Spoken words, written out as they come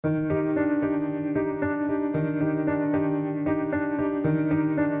Welcome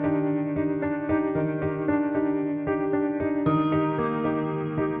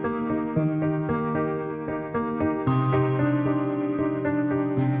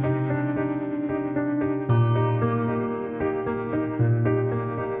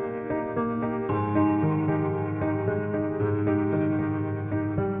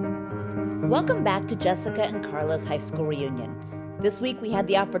back to Jessica and Carla's high school reunion. This week we had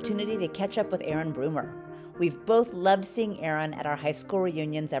the opportunity to catch up with Aaron Brumer. We've both loved seeing Aaron at our high school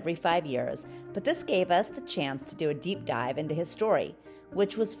reunions every 5 years, but this gave us the chance to do a deep dive into his story,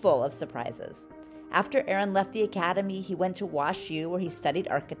 which was full of surprises. After Aaron left the academy, he went to Wash U where he studied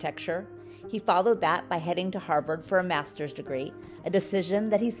architecture. He followed that by heading to Harvard for a master's degree, a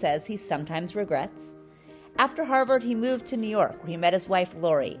decision that he says he sometimes regrets. After Harvard, he moved to New York, where he met his wife,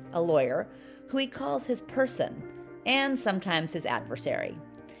 Lori, a lawyer, who he calls his person, and sometimes his adversary.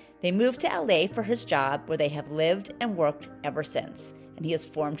 They moved to LA for his job, where they have lived and worked ever since, and he has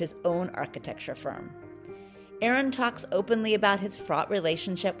formed his own architecture firm. Aaron talks openly about his fraught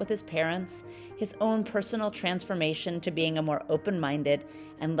relationship with his parents, his own personal transformation to being a more open-minded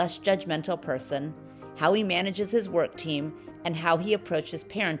and less judgmental person, how he manages his work team, and how he approaches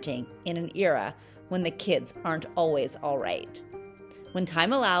parenting in an era when the kids aren't always all right. When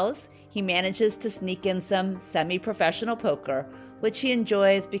time allows, he manages to sneak in some semi-professional poker, which he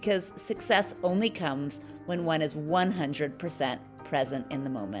enjoys because success only comes when one is 100% present in the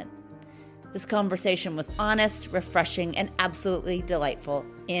moment. This conversation was honest, refreshing, and absolutely delightful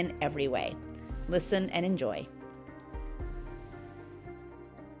in every way. Listen and enjoy.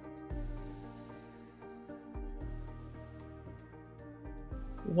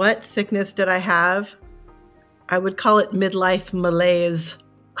 What sickness did I have? I would call it midlife malaise.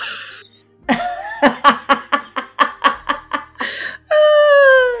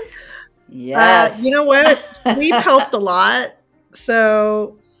 Yes. You know what? Sleep helped a lot.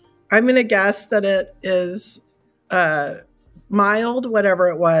 So I'm going to guess that it is mild, whatever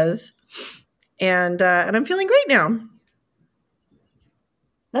it was. And I'm feeling great now.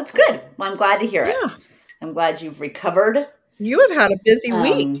 That's good. Well, I'm glad to hear it. Yeah. I'm glad you've recovered. You have had a busy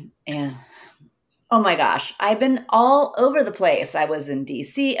week. Yeah. Oh my gosh. I've been all over the place. I was in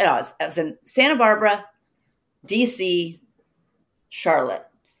DC. I was in Santa Barbara, DC, Charlotte.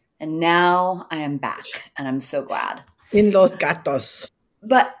 And now I am back. And I'm so glad. In Los Gatos.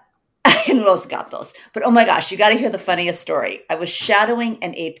 But in Los Gatos. But oh my gosh, you got to hear the funniest story. I was shadowing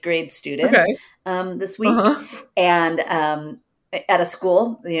an 8th grade student this week. And at a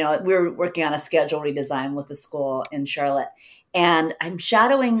school, we were working on a schedule redesign with the school in Charlotte. And I'm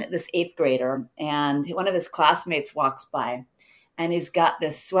shadowing this 8th grader, and one of his classmates walks by, and he's got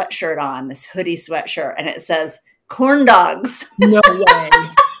this sweatshirt on, this hoodie sweatshirt, and it says corn dogs. No way.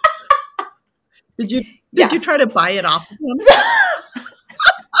 Did you try to buy it off of him?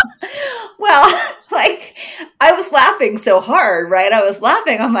 Well, I was laughing so hard, right? I was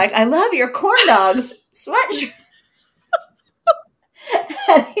laughing. I'm like, I love your corn dogs sweatshirt.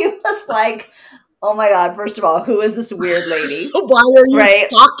 And he was like, oh my God, first of all, who is this weird lady? Why are you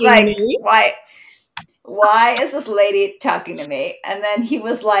stalking me? Why is this lady talking to me? And then he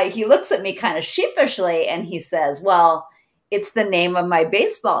was like, he looks at me kind of sheepishly and he says, well, it's the name of my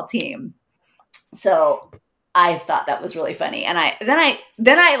baseball team. So I thought that was really funny. And I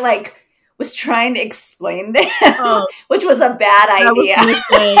was trying to explain to him, which was a bad idea.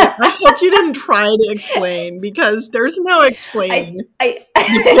 I hope you didn't try to explain because there's no explaining.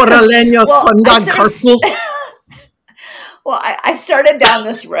 Well, I started down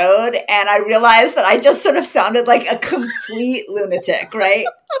this road and I realized that I just sort of sounded like a complete lunatic, right?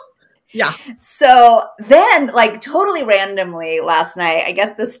 Yeah. So then, totally randomly last night, I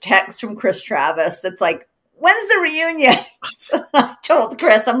get this text from Chris Travis that's like, when's the reunion? So I told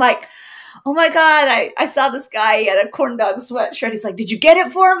Chris, I'm like, oh my God, I saw this guy, he had a corn dog sweatshirt. He's like, did you get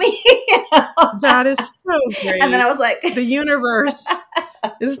it for me? That is so great. And then I was like, the universe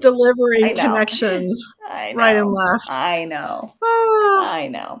is delivering connections right and left. I know. I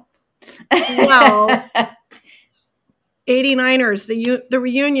know. Well, 89ers, the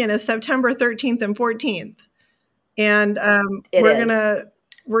reunion is September 13th and 14th. And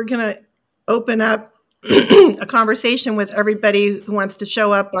we're gonna open up a conversation with everybody who wants to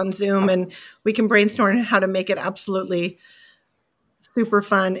show up on Zoom, and we can brainstorm how to make it absolutely super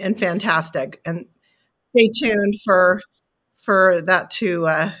fun and fantastic. And stay tuned for that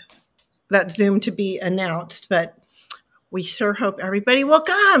that Zoom to be announced. But we sure hope everybody will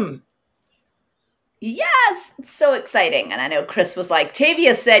come. Yes, it's so exciting. And I know Chris was like,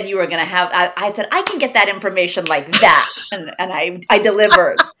 Tavia said you were going to have, I said, I can get that information like that. And I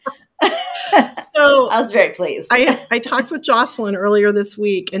delivered. So I was very pleased. I talked with Jocelyn earlier this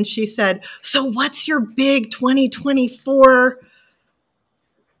week, and she said, so what's your big 2024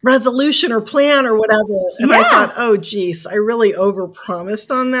 resolution or plan or whatever? And I thought, oh, geez, I really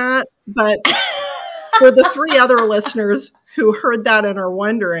overpromised on that. But for the 3 other listeners who heard that and are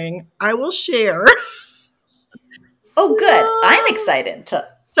wondering, I will share. Oh, good. I'm excited to.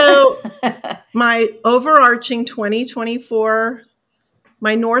 So my overarching 2024,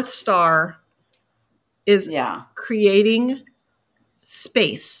 my North Star is creating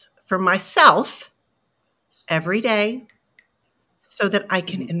space for myself every day so that I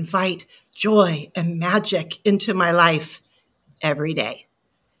can invite joy and magic into my life every day.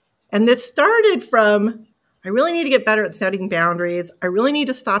 And this started from, I really need to get better at setting boundaries. I really need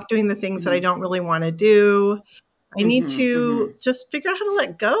to stop doing the things that I don't really want to do. I need to just figure out how to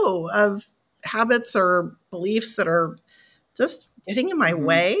let go of habits or beliefs that are just getting in my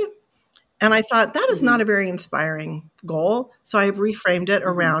way. And I thought that is not a very inspiring goal. So I've reframed it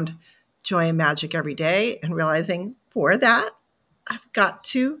around joy and magic every day and realizing for that, I've got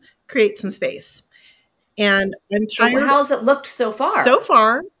to create some space. And I'm tired. So how's it looked so far? So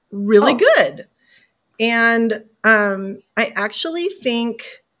far, really good. And I actually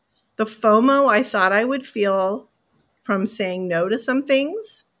think the FOMO I thought I would feel from saying no to some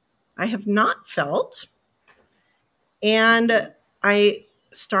things, I have not felt. And I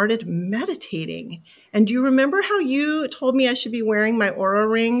started meditating. And do you remember how you told me I should be wearing my Aura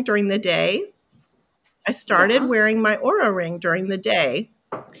ring during the day? I started wearing my Aura ring during the day.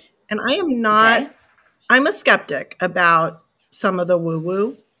 And I am not, I'm a skeptic about some of the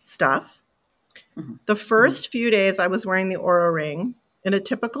woo-woo stuff. The first few days I was wearing the Aura ring, in a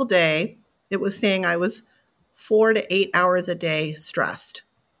typical day, it was saying I was 4 to 8 hours a day stressed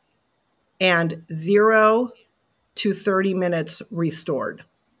and 0 to 30 minutes restored.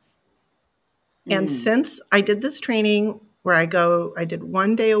 And since I did this training where I did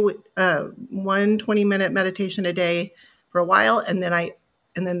 1 day, 1 20-minute meditation a day for a while. And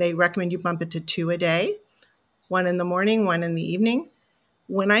then they recommend you bump it to 2 a day, 1 in the morning, 1 in the evening.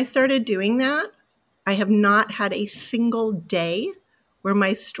 When I started doing that, I have not had a single day where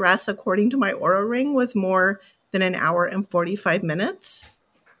my stress, according to my Aura ring, was more than 1 hour and 45 minutes.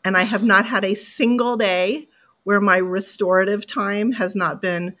 And I have not had a single day where my restorative time has not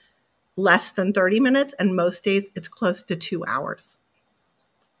been less than 30 minutes. And most days it's close to 2 hours.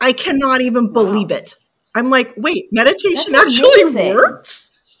 I cannot even believe it. I'm like, wait, meditation actually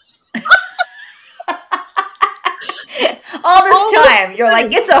works? All this time, you're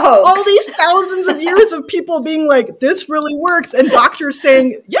like, it's a hoax. All these thousands of years of people being like, this really works. And doctors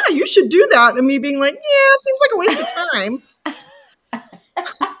saying, yeah, you should do that. And me being like, yeah, it seems like a waste of time.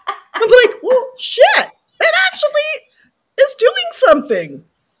 I'm like, well, shit, it actually is doing something.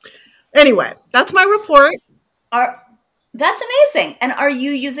 Anyway, that's my report. That's amazing. And are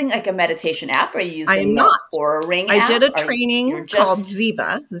you using like a meditation app? Or are you using I am not. Aura ring app? I did a training called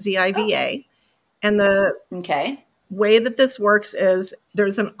Ziva, Z-I-V-A. And the way that this works is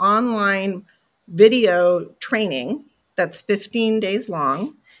there's an online video training that's 15 days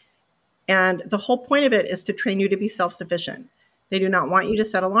long. And the whole point of it is to train you to be self-sufficient. They do not want you to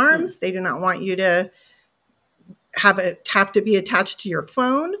set alarms. They do not want you to have to be attached to your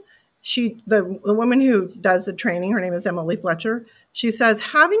phone. The woman who does the training, her name is Emily Fletcher. She says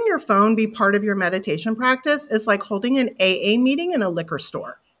having your phone be part of your meditation practice is like holding an AA meeting in a liquor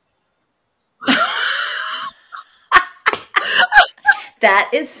store.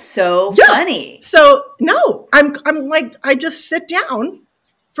 That is so funny. So no, I'm like, I just sit down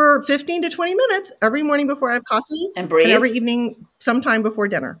for 15 to 20 minutes every morning before I have coffee and breathe, and every evening sometime before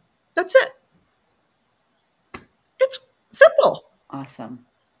dinner. That's it. It's simple. Awesome.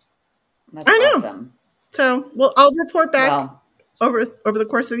 That's awesome. So, well, I'll report back over the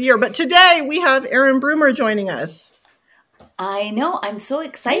course of the year. But today we have Erin Brumer joining us. I know. I'm so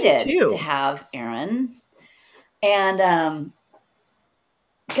excited to have Erin. And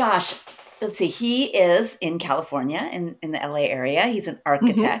gosh, let's see. He is in California, in the LA area. He's an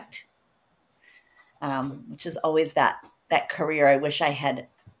architect, which is always that career I wish I had.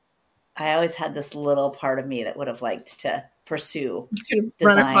 I always had this little part of me that would have liked to pursue. You can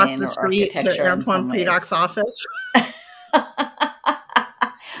run across the street to Antoine Predoc's office.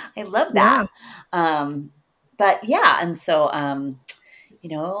 I love that. Yeah. But yeah, and so,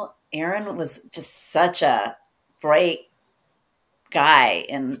 Aaron was just such a bright guy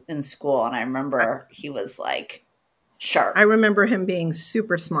in school. And I remember he was like sharp. I remember him being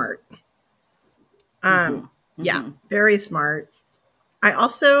super smart. Yeah, very smart. I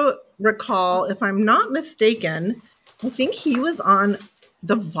also recall, if I'm not mistaken, I think he was on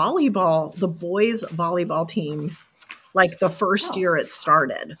the boys volleyball team, like the first year it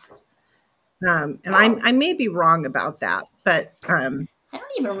started. I may be wrong about that, but I don't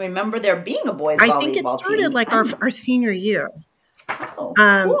even remember there being a boys volleyball team. I think it started like our senior year. Oh,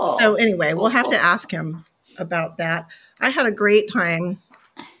 cool. So anyway, we'll have to ask him about that. I had a great time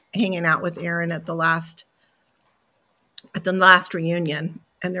hanging out with Aaron at the last reunion,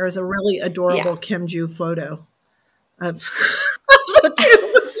 and there was a really adorable Kim Ju photo of the two.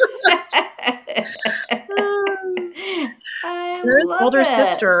 Aaron's older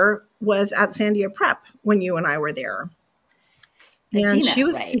sister was at Sandia Prep when you and I were there. And she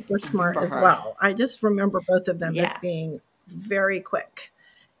was super smart as well. I just remember both of them as being very quick.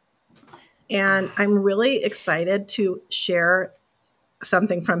 And I'm really excited to share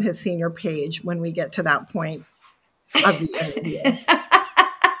something from his senior page when we get to that point of the interview.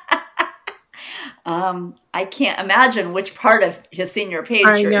 I can't imagine which part of his senior page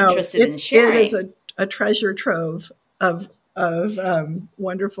you're interested in sharing. It is a treasure trove of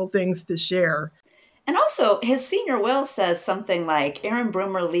wonderful things to share. And also, his senior will says something like, Aaron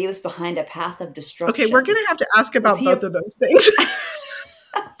Brumer leaves behind a path of destruction. Okay, we're going to have to ask about both of those things.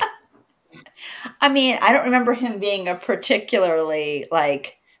 I mean, I don't remember him being a particularly,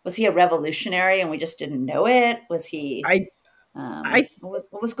 was he a revolutionary and we just didn't know it? Was he... what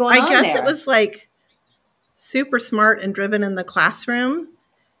was going on there? I guess it was like super smart and driven in the classroom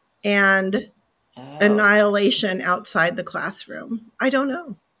and annihilation outside the classroom. I don't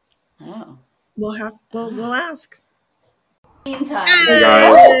know. Oh. We'll ask. Meantime. Hey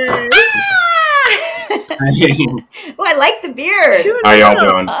guys. Oh, I like the beard. How y'all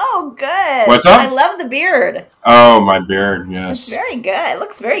doing? Oh, good. What's up? I love the beard. Oh, my beard, yes. It's very good. It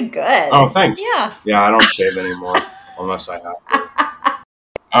looks very good. Oh, thanks. Yeah. Yeah, I don't shave anymore unless I have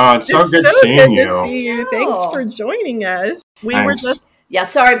to. It's so good seeing you. To see you. Thanks for joining us. Yeah,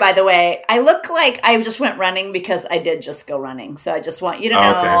 sorry, by the way. I look like I just went running because I did just go running. So I just want you to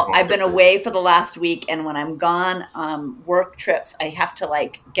know I've been away for the last week. And when I'm gone work trips, I have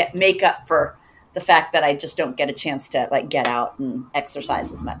to get makeup for the fact that I just don't get a chance to get out and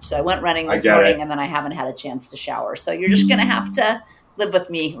exercise as much. So I went running this morning and then I haven't had a chance to shower. So you're just going to have to live with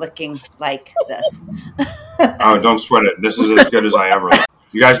me looking like this. Oh, don't sweat it. This is as good as I ever look.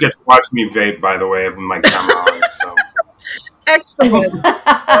 You guys get to watch me vape, by the way, with my camera on it, so... Excellent.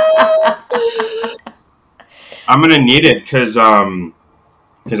 I'm gonna need it because I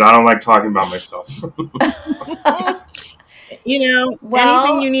don't like talking about myself.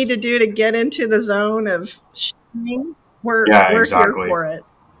 Anything you need to do to get into the zone of shooting, we're here for it.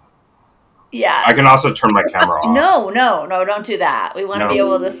 Yeah. I can also turn my camera off. No, don't do that. We want to be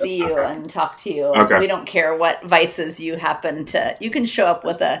able to see you and talk to you. Okay. We don't care what vices you happen to. You can show up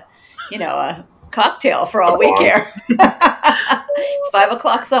with a cocktail for all we care. It's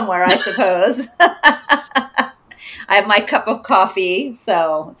 5:00 somewhere, I suppose. I have my cup of coffee,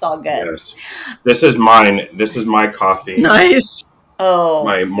 so it's all good. Yes. This is mine. This is my coffee. Nice. Oh.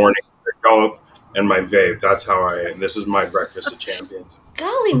 My morning gulp and my vape. That's how this is my breakfast of champions.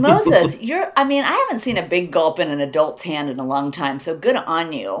 Golly Moses. I haven't seen a big gulp in an adult's hand in a long time, so good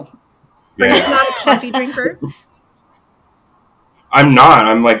on you. Yeah. Are you not a coffee drinker? I'm not.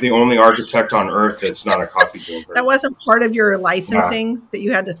 I'm the only architect on earth that's not a coffee drinker. That wasn't part of your licensing that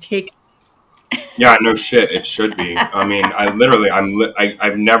you had to take. Yeah, no shit. It should be. I mean, I've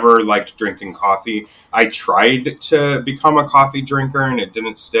never liked drinking coffee. I tried to become a coffee drinker and it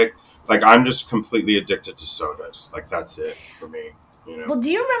didn't stick. I'm just completely addicted to sodas. That's it for me. Well, do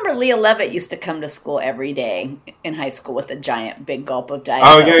you remember Leah Levitt used to come to school every day in high school with a giant big gulp of Diet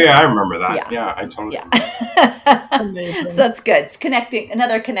Coke? Oh, yeah, I remember that. Yeah, I totally remember. So that's good. It's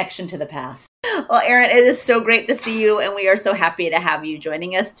another connection to the past. Well, Aaron, it is so great to see you, and we are so happy to have you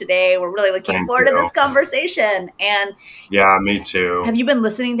joining us today. We're really looking forward to this conversation. And yeah, me too. Have you been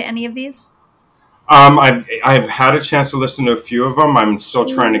listening to any of these? I've had a chance to listen to a few of them. I'm still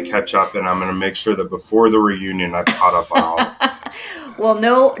trying to catch up, and I'm going to make sure that before the reunion, I've caught up on all of them. Well,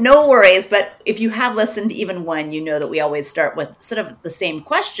 no worries. But if you have listened to even one, you know that we always start with sort of the same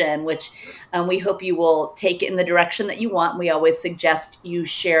question, which we hope you will take in the direction that you want. We always suggest you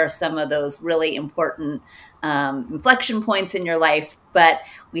share some of those really important inflection points in your life. But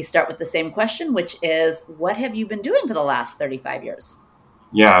we start with the same question, which is, what have you been doing for the last 35 years?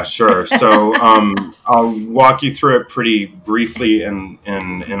 Yeah, sure. So I'll walk you through it pretty briefly in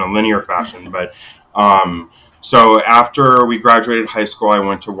a linear fashion. But so after we graduated high school, I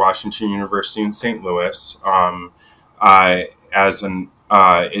went to Washington University in St. Louis as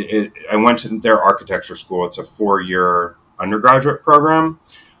I went to their architecture school. It's a 4-year undergraduate program.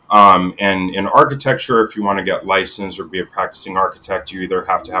 And in architecture, if you want to get licensed or be a practicing architect, you either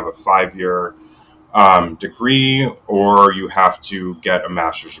have to have a 5-year degree or you have to get a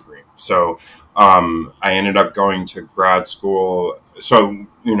master's degree. So I ended up going to grad school. So,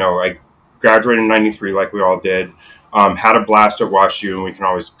 I graduated in 93 like we all did. Had a blast at WashU, and we can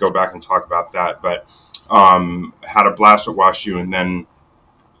always go back and talk about that. But had a blast at WashU, and then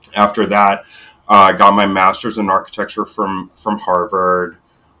after that, I got my master's in architecture from Harvard.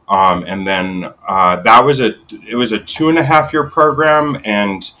 And then it was a 2.5-year program,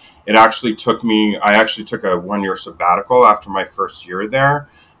 and I actually took a 1-year sabbatical after my first year there.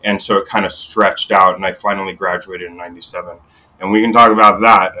 And so it kind of stretched out, and I finally graduated in 97. And we can talk about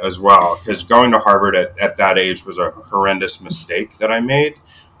that as well, because going to Harvard at that age was a horrendous mistake that I made.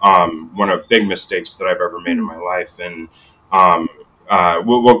 One of the big mistakes that I've ever made in my life. And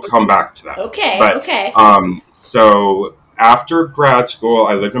we'll come back to that. Okay. So after grad school,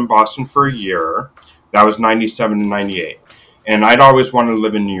 I lived in Boston for a year. That was 97 to 98. And I'd always wanted to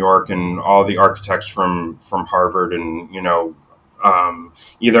live in New York, and all the architects from Harvard and,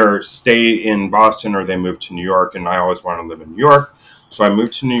 either stay in Boston or they moved to New York. And I always wanted to live in New York. So I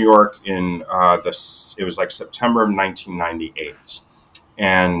moved to New York in it was like September of 1998.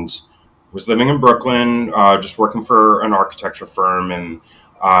 And was living in Brooklyn, just working for an architecture firm. And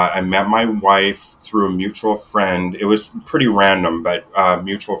I met my wife through a mutual friend. It was pretty random, but a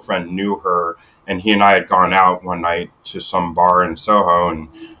mutual friend knew her, and he and I had gone out one night to some bar in Soho, and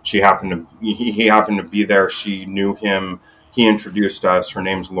he happened to be there. She knew him. He introduced us. Her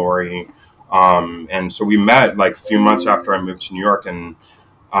name's Lori. And so we met like a few months after I moved to New York, and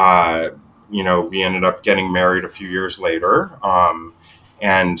we ended up getting married a few years later.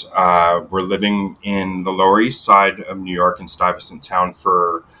 And we're living in the Lower East Side of New York in Stuyvesant Town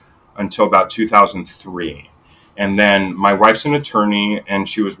until about 2003. And then my wife's an attorney, and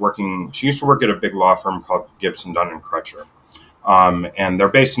she used to work at a big law firm called Gibson, Dunn and Crutcher. And they're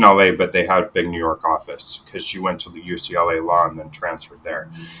based in LA, but they had a big New York office because she went to the UCLA Law and then transferred there.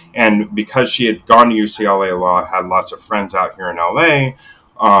 And because she had gone to UCLA Law, had lots of friends out here in LA,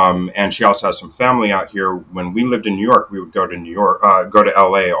 and she also has some family out here. When we lived in New York, we would go to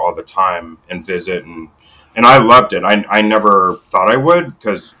LA all the time and visit. And I loved it. I never thought I would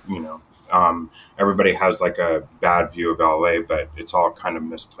because, everybody has like a bad view of LA, but it's all kind of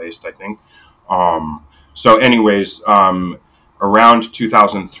misplaced, I think. So anyways, around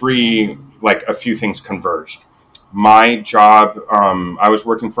 2003, like a few things converged. My job, I was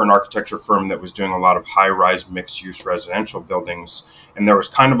working for an architecture firm that was doing a lot of high-rise mixed-use residential buildings, and there was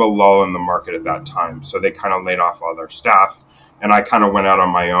kind of a lull in the market at that time. So they kind of laid off all their staff, and I kind of went out on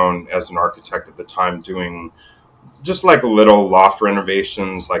my own as an architect at the time doing just like little loft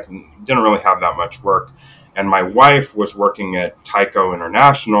renovations, like didn't really have that much work. And my wife was working at Tyco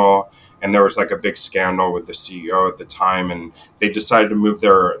International, and there was like a big scandal with the CEO at the time, and they decided to move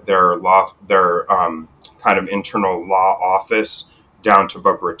their kind of internal law office down to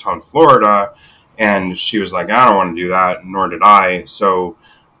Boca Raton, Florida. And she was like, I don't want to do that, nor did I. So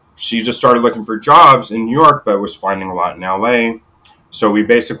she just started looking for jobs in New York, but was finding a lot in LA. So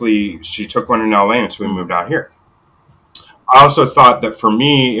she took one in LA, and so we moved out here. I also thought that for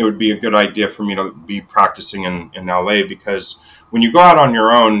me, it would be a good idea for me to be practicing in LA, because when you go out on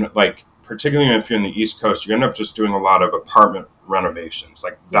your own, like particularly if you're in the East Coast, you end up just doing a lot of apartment renovations.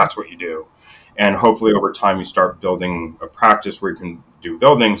 Like that's what you do. And hopefully over time you start building a practice where you can do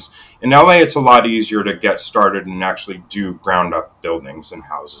buildings. In LA, it's a lot easier to get started and actually do ground up buildings and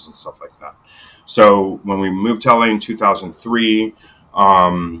houses and stuff like that. So when we moved to LA in 2003,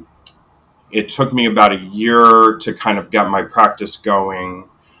 it took me about a year to kind of get my practice going.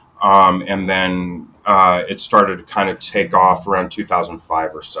 And then it started to kind of take off around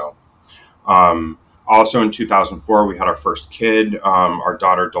 2005 or so. Also in 2004, we had our first kid, our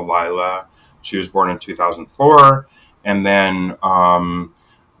daughter Delilah. She was born in 2004. And then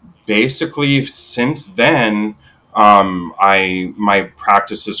basically since then, my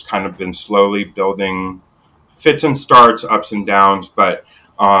practice has kind of been slowly building, fits and starts, ups and downs, but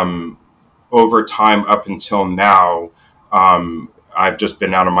over time up until now, I've just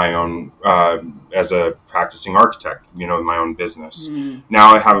been out on my own as a practicing architect, in my own business.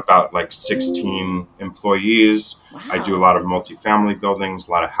 Now I have about like 16 employees. Wow. I do a lot of multifamily buildings,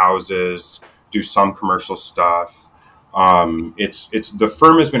 a lot of houses, do some commercial stuff. It's the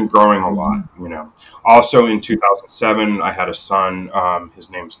firm has been growing a lot, Also in 2007, I had a son. His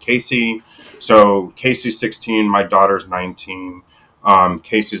name's Casey. So Casey's 16, my daughter's 19.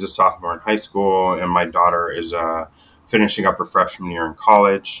 Casey's a sophomore in high school, and my daughter is a finishing up her freshman year in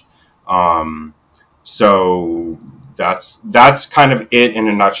college. So that's kind of it in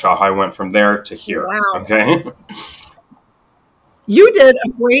a nutshell. How I went from there to here. Wow. Okay. You did a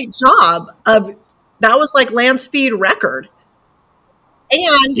great job that was like land speed record.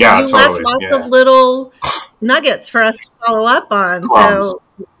 And you left lots of little nuggets for us to follow up on. So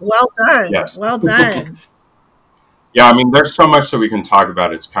well done. Yes. Well done. Yeah, I mean, there's so much that we can talk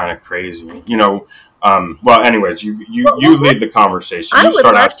about. It's kind of crazy, you know. Well, anyways, you lead the conversation. I would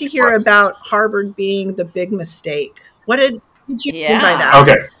love to hear about Harvard being the big mistake. What did you mean by that?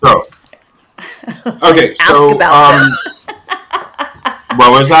 Okay, so ask about this.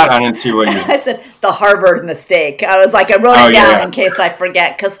 What was that? I didn't see what you. I said the Harvard mistake. I was like, I wrote it down in case I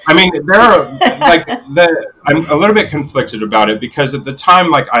forget. Because I mean, there are like I'm a little bit conflicted about it because at the time,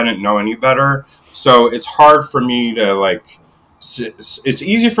 like, I didn't know any better, so it's hard for me to like. It's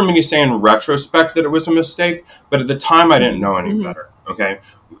easy for me to say in retrospect that it was a mistake, but at the time, I didn't know any better. Okay,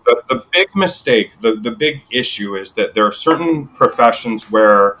 the big mistake, the big issue is that there are certain professions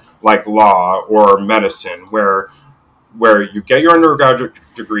where, like law or medicine, where you get your undergraduate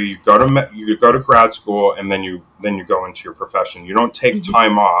degree, you go to grad school, and then you go into your profession. You don't take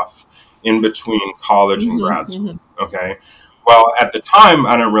time off in between college and grad school. Okay. Well, at the time,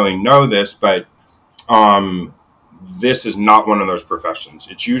 I didn't really know this, but this is not one of those professions.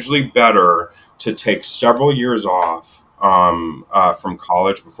 It's usually better to take several years off from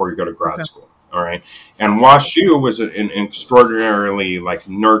college before you go to grad school. All right. And WashU was an extraordinarily like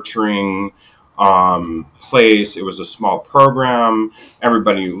nurturing place. It was a small program.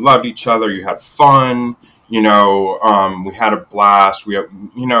 Everybody loved each other. You had fun. You know, we had a blast. We,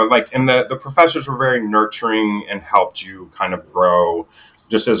 you know, like, and the professors were very nurturing and helped you kind of grow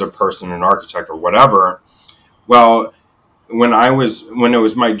just as a person, an architect or whatever. Well, when it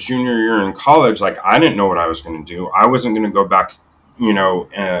was my junior year in college, like, I didn't know what I was going to do. I wasn't going to go back, you know,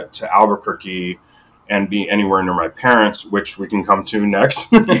 to Albuquerque and be anywhere near my parents, which we can come to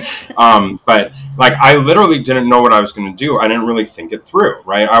next. But like, I literally didn't know what I was going to do. I didn't really think it through,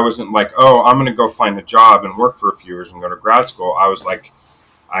 right? I wasn't like, oh, I'm going to go find a job and work for a few years and go to grad school. I was like,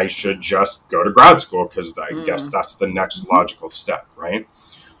 I should just go to grad school because I guess that's the next logical step, right?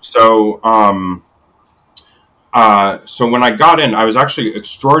 So, so when I got in, I was actually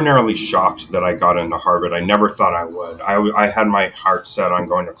extraordinarily shocked that I got into Harvard. I never thought I would. I had my heart set on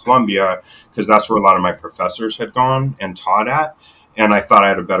going to Columbia because that's where a lot of my professors had gone and taught at, and I thought I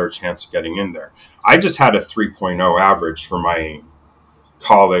had a better chance of getting in there. I just had a 3.0 average for my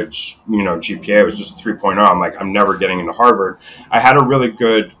college, you know, GPA. It was just 3.0. I'm like, I'm never getting into Harvard. I had a really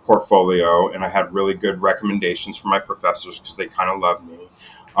good portfolio, and I had really good recommendations from my professors because they kind of loved me.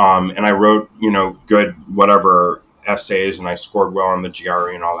 And I wrote, you know, good whatever essays, and I scored well on the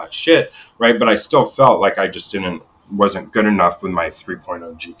GRE and all that shit, right? But I still felt like I just wasn't good enough with my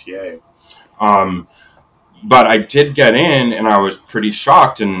 3.0 GPA. But I did get in, and I was pretty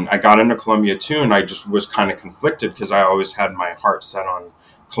shocked, and I got into Columbia too, and I just was kind of conflicted because I always had my heart set on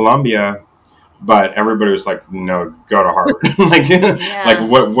Columbia, but everybody was like, no, go to Harvard. Like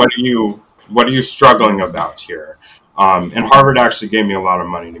what are you struggling about here? And Harvard actually gave me a lot of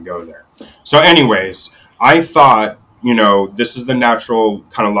money to go there. So anyways, I thought, you know, this is the natural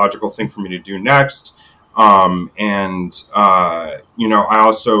kind of logical thing for me to do next. You know, I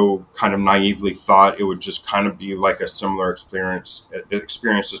also kind of naively thought it would just kind of be like a similar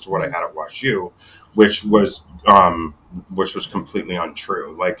experiences to what I had at WashU, which was completely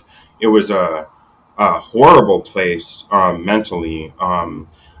untrue. Like, it was a horrible place, mentally.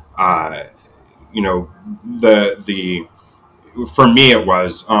 You know, for me, it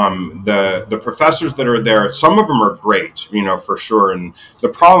was the professors that are there. Some of them are great, you know, for sure. And the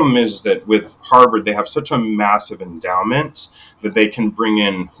problem is that with Harvard, they have such a massive endowment that they can bring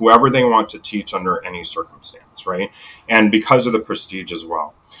in whoever they want to teach under any circumstance, right? And because of the prestige as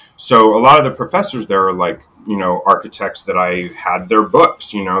well. So a lot of the professors there are like, you know, architects that I had their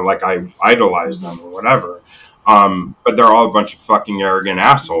books, you know, like I idolized them or whatever. But they're all a bunch of fucking arrogant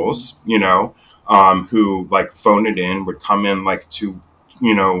assholes, you know. Who like phone it in, would come in like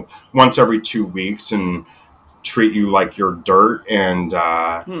once every 2 weeks and treat you like you're dirt and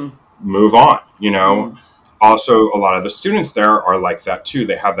move on, you know. Also, a lot of the students there are like that too.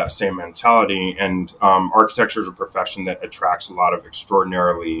 They have that same mentality, and architecture is a profession that attracts a lot of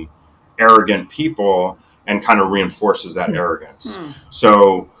extraordinarily arrogant people and kind of reinforces that arrogance.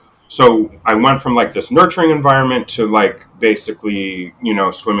 So I went from like this nurturing environment to like basically, you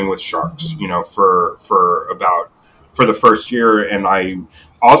know, swimming with sharks, you know, for the first year. And I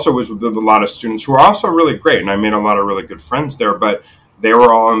also was with a lot of students who are also really great. And I made a lot of really good friends there, but they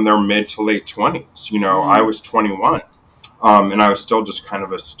were all in their mid to late 20s. You know, I was 21. And I was still just kind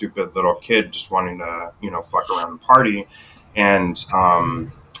of a stupid little kid just wanting to, fuck around and party. And,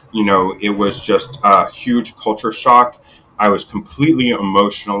 it was just a huge culture shock. I was completely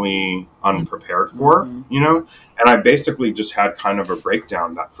emotionally unprepared for, and I basically just had kind of a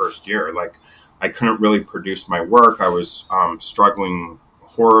breakdown that first year. Like, I couldn't really produce my work. I was struggling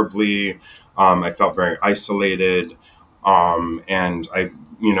horribly. I felt very isolated. And I,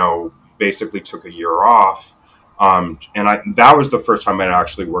 basically took a year off. That was the first time I'd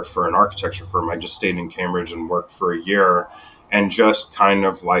actually worked for an architecture firm. I just stayed in Cambridge and worked for a year and just kind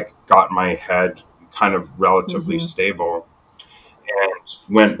of like got my head kind of relatively stable, and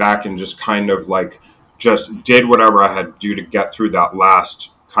went back and just kind of like just did whatever I had to do to get through that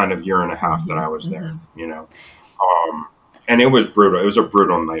last kind of year and a half that I was there, and it was brutal. It was a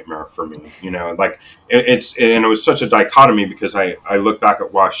brutal nightmare for me, like and it was such a dichotomy because I look back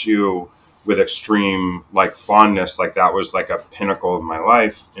at WashU with extreme like fondness, like that was like a pinnacle of my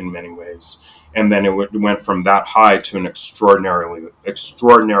life in many ways. And then it went from that high to an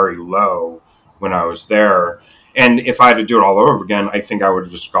extraordinary low when I was there. And if I had to do it all over again, I think I would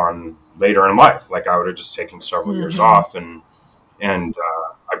have just gone later in life. Like I would have just taken several years off, and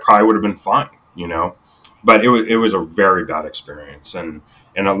I probably would have been fine, But it was a very bad experience, and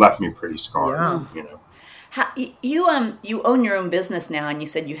it left me pretty scarred, How, you own your own business now, and you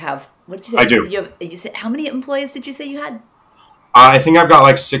said you have, what did you say? I do. You said, how many employees did you say you had? I think I've got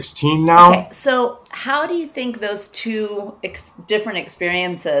like 16 now. Okay, so how do you think those two different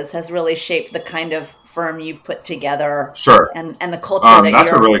experiences has really shaped the kind of firm you've put together? Sure. And the culture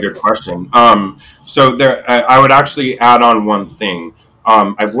that's a really good question. So there, I would actually add on one thing.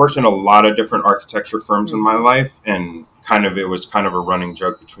 I've worked in a lot of different architecture firms in my life, and it was kind of a running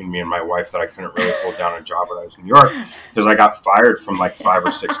joke between me and my wife that I couldn't really hold down a job when I was in New York because I got fired from like 5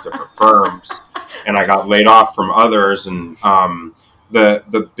 or 6 different firms, and I got laid off from others. And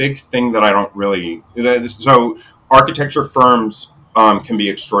the big thing that I don't really, so architecture firms can be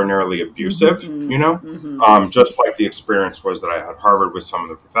extraordinarily abusive, just like the experience was that I had at Harvard with some of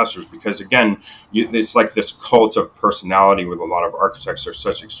the professors, because again, it's like this cult of personality with a lot of architects. They're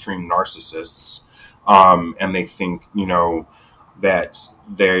such extreme narcissists. And they think, that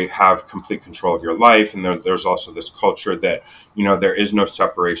they have complete control of your life. And there's also this culture that, there is no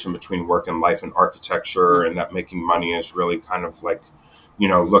separation between work and life in architecture, and that making money is really kind of like,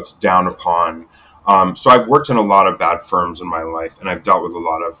 looked down upon. So I've worked in a lot of bad firms in my life, and I've dealt with a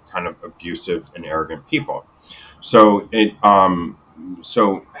lot of kind of abusive and arrogant people. So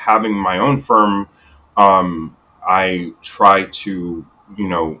so having my own firm, I try to,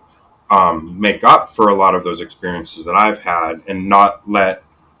 make up for a lot of those experiences that I've had, and not let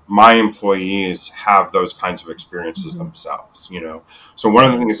my employees have those kinds of experiences themselves, So one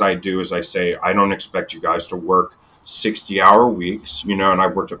of the things I do is I say, I don't expect you guys to work 60-hour weeks, and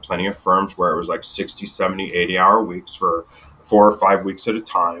I've worked at plenty of firms where it was like 60, 70, 80-hour weeks for 4 or 5 weeks at a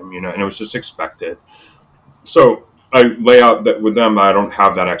time, and it was just expected. So I lay out that with them, I don't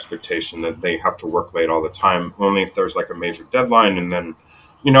have that expectation that they have to work late all the time, only if there's like a major deadline. And then,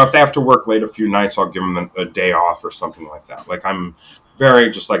 if they have to work late a few nights, I'll give them a day off or something like that. Like I'm very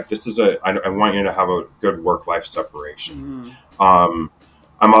just like, I want you to have a good work-life separation. I'm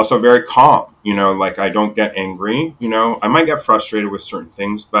also very calm, like I don't get angry, I might get frustrated with certain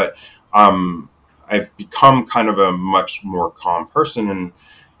things, but I've become kind of a much more calm person,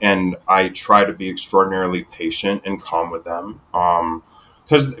 and I try to be extraordinarily patient and calm with them.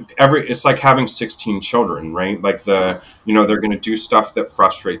 Because it's like having 16 children, right? Like they're going to do stuff that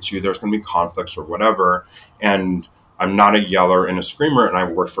frustrates you. There's going to be conflicts or whatever. And I'm not a yeller and a screamer, and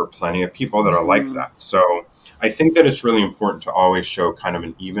I've worked for plenty of people that are like that. So I think that it's really important to always show kind of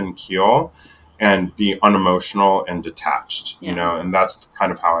an even keel and be unemotional and detached, and that's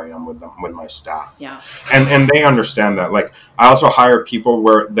kind of how I am with them, with my staff. Yeah. And they understand that. Like I also hire people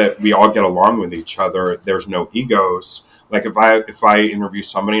that we all get along with each other. There's no egos. Like if I interview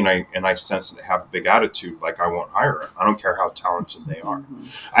somebody and I sense that they have a big attitude, like I won't hire it. I don't care how talented they are.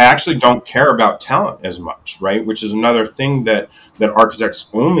 I actually don't care about talent as much, right? Which is another thing that architects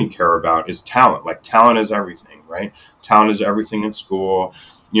only care about is talent. Like talent is everything, right? Talent is everything in school.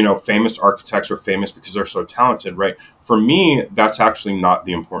 Famous architects are famous because they're so talented, right? For me, that's actually not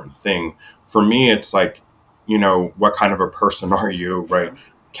the important thing. For me, it's like, what kind of a person are you, right?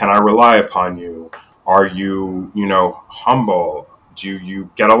 Can I rely upon you? Are you, humble? Do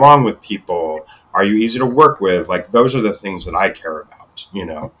you get along with people? Are you easy to work with? Like, those are the things that I care about,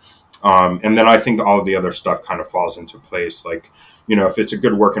 and then I think all of the other stuff kind of falls into place. Like, if it's a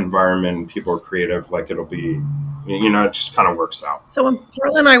good work environment and people are creative, like it'll be, it just kind of works out. So when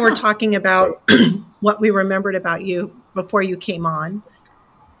Carla and I were talking about what we remembered about you before you came on.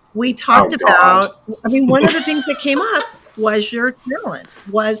 We talked about, one of the things that came up was your talent,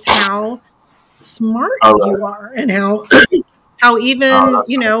 was how smart you are, and how even,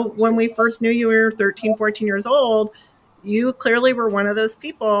 when we first knew you were 13, 14 years old, you clearly were one of those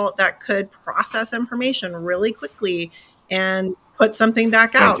people that could process information really quickly and put something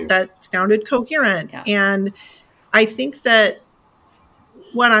back out that sounded coherent. Yeah. And I think that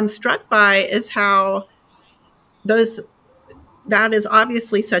what I'm struck by is how that is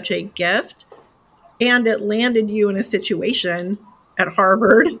obviously such a gift, and it landed you in a situation at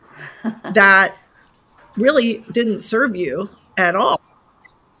Harvard that really didn't serve you at all.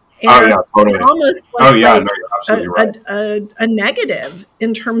 And totally. Almost was you're absolutely right. A negative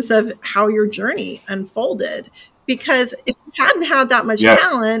in terms of how your journey unfolded. Because if you hadn't had that much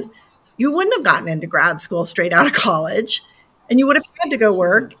talent, you wouldn't have gotten into grad school straight out of college, and you would have had to go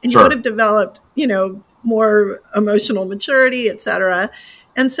work, and you would have developed, more emotional maturity, et cetera.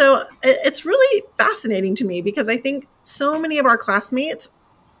 And so it's really fascinating to me, because I think so many of our classmates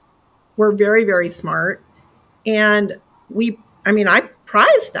were very, very smart, and I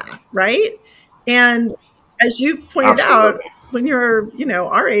prize that, right? And as you've pointed out, when you're,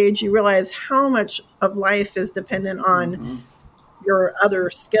 our age, you realize how much of life is dependent on your other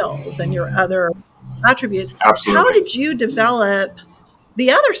skills and your other attributes. Absolutely. How did you develop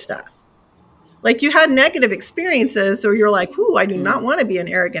the other stuff? Like, you had negative experiences, or you're like, "Ooh, I do not want to be an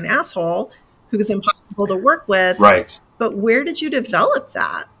arrogant asshole who's impossible to work with." Right. But where did you develop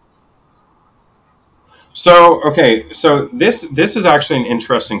that? So this is actually an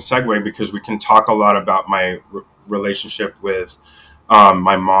interesting segue, because we can talk a lot about my relationship with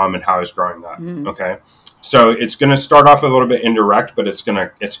my mom and how I was growing up. Okay, so it's going to start off a little bit indirect, but it's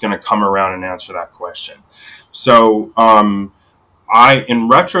gonna come around and answer that question. So in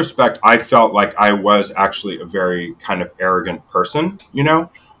retrospect, I felt like I was actually a very kind of arrogant person,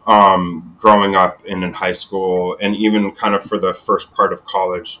 growing up in high school, and even kind of for the first part of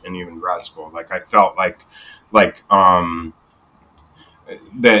college and even grad school. Like, I felt like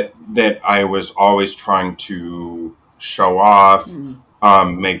that I was always trying to show off,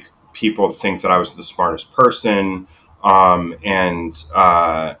 make people think that I was the smartest person, and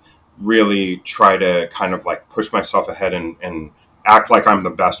really try to kind of like push myself ahead and act like I'm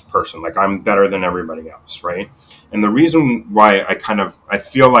the best person, like I'm better than everybody else, right? And the reason why I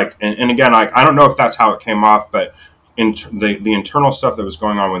feel like, and again, I don't know if that's how it came off, but in the internal stuff that was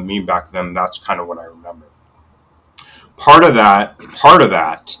going on with me back then, that's kind of what I remember. Part of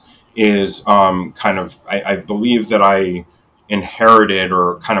that is I believe that I inherited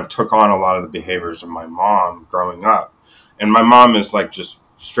or kind of took on a lot of the behaviors of my mom growing up. And my mom is like just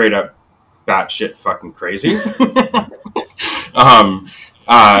straight up batshit fucking crazy.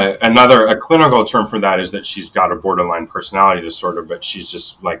 A clinical term for that is that she's got a borderline personality disorder, but she's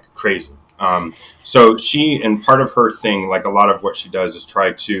just like crazy. So she, and part of her thing, like a lot of what she does is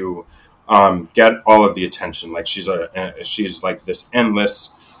try to get all of the attention. Like she's like this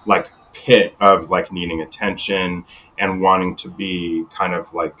endless like pit of like needing attention and wanting to be kind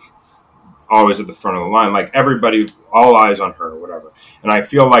of like always at the front of the line, like everybody, all eyes on her or whatever. And I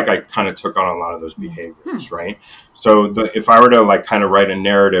feel like I kind of took on a lot of those behaviors, right? So if I were to like kind of write a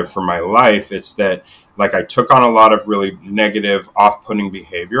narrative for my life, it's that like I took on a lot of really negative, off-putting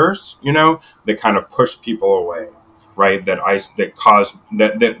behaviors, that kind of pushed people away, right? That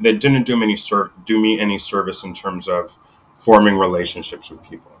didn't do me any service in terms of forming relationships with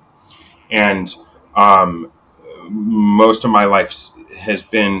people. And most of my life has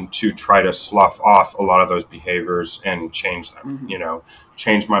been to try to slough off a lot of those behaviors and change them,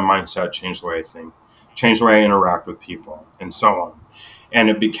 change my mindset, change the way I think, change the way I interact with people, and so on. And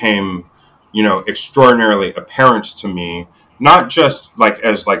it became, extraordinarily apparent to me, not just like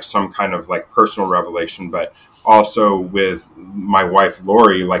as like some kind of like personal revelation, but also with my wife,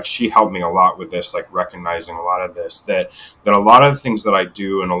 Lori. Like, she helped me a lot with this, like recognizing a lot of this, that a lot of the things that I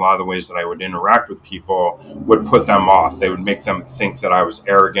do and a lot of the ways that I would interact with people would put them off. They would make them think that I was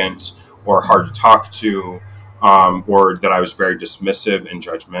arrogant or hard to talk to, or that I was very dismissive and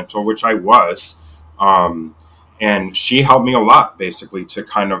judgmental, which I was. And she helped me a lot, basically, to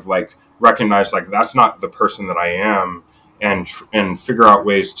kind of like recognize like that's not the person that I am, and figure out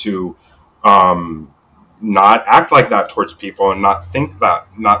ways to not act like that towards people, and not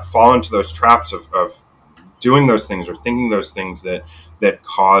fall into those traps of doing those things or thinking those things that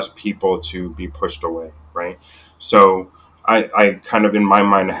cause people to be pushed away, right? So I kind of, in my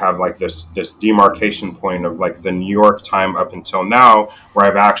mind, have like this demarcation point of like the New York time up until now, where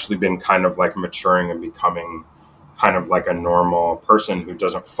I've actually been kind of like maturing and becoming kind of like a normal person who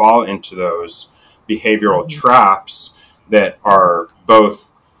doesn't fall into those behavioral traps that are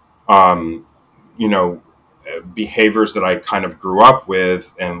both, um, you know, behaviors that I kind of grew up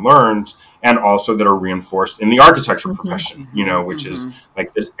with and learned, and also that are reinforced in the architecture profession, which is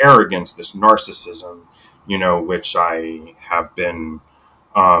like this arrogance, this narcissism, which I have been,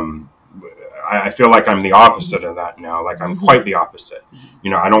 I feel like I'm the opposite of that now. Like I'm quite the opposite.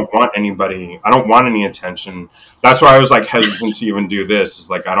 I don't want any attention. That's why I was like hesitant to even do this, is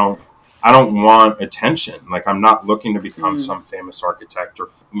like, I don't want attention. Like I'm not looking to become some famous architect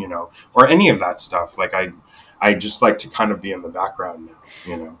or any of that stuff. Like I just like to kind of be in the background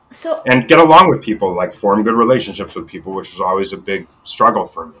now, So, and get along with people, like form good relationships with people, which was always a big struggle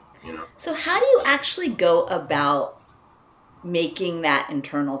for me, So how do you actually go about making that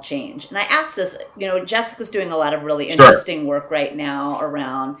internal change? And I ask this, Jessica's doing a lot of really interesting work right now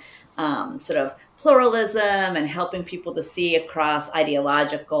around sort of pluralism and helping people to see across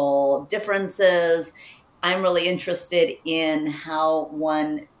ideological differences. I'm really interested in how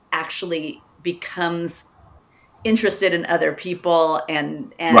one actually becomes interested in other people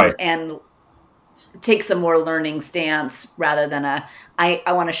and takes a more learning stance rather than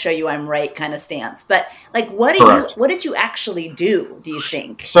I want to show you I'm right kind of stance. But like, what did you actually do you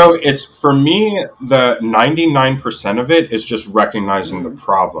think? So it's, for me, the 99% of it is just recognizing the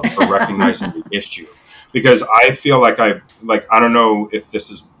problem or recognizing the issue, because I feel like I don't know if this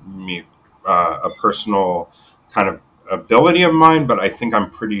is me, a personal kind of ability of mine, but I think I'm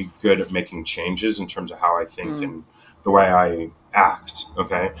pretty good at making changes in terms of how I think and the way I act.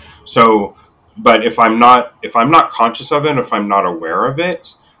 Okay. So, but if I'm not conscious of it, if I'm not aware of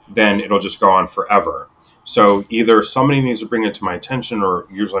it, then it'll just go on forever. So either somebody needs to bring it to my attention, or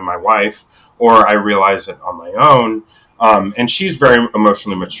usually my wife, or I realize it on my own. And she's very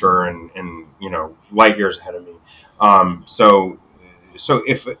emotionally mature and light years ahead of me. So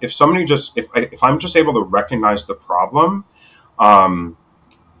if somebody if I'm just able to recognize the problem,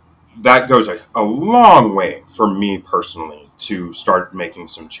 that goes a long way for me personally to start making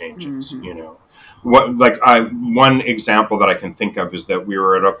some changes. One example that I can think of is that we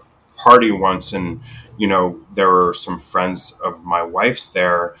were at a party once, and there were some friends of my wife's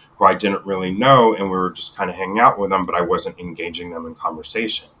there who I didn't really know, and we were just kind of hanging out with them, but I wasn't engaging them in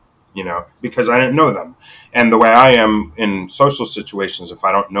conversation, because I didn't know them. And the way I am in social situations, if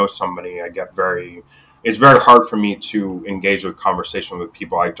I don't know somebody, it's very hard for me to engage with conversation with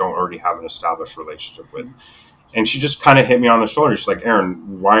people I don't already have an established relationship with. And she just kind of hit me on the shoulder. She's like,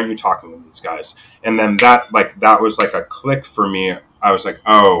 Aaron, why aren't you talking with these guys? And then that was like a click for me. I was like,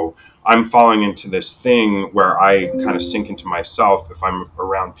 oh, I'm falling into this thing where I kind of sink into myself if I'm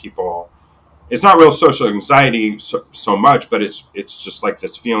around people. It's not real social anxiety so much, but it's just like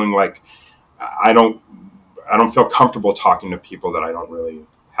this feeling like I don't feel comfortable talking to people that I don't really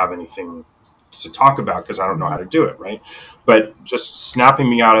have anything to talk about, because I don't know how to do it, right? But just snapping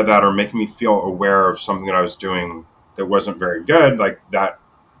me out of that, or making me feel aware of something that I was doing that wasn't very good, like that,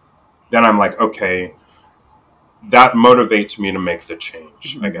 then I'm like, okay, that motivates me to make the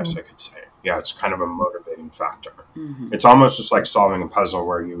change, I guess I could say. Yeah, it's kind of a motivating factor. It's almost just like solving a puzzle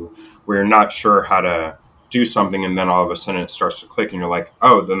where you're not sure how to do something, and then all of a sudden it starts to click, and you're like,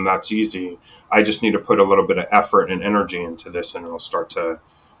 oh, then that's easy. I just need to put a little bit of effort and energy into this, and it'll start to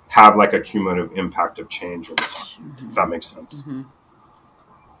have like a cumulative impact of change over time, if that makes sense.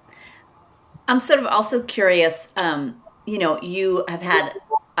 I'm sort of also curious, you have had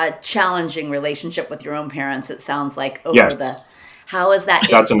a challenging relationship with your own parents, it sounds like, how is that?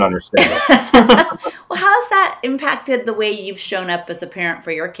 That's an understatement. Well, how has that impacted the way you've shown up as a parent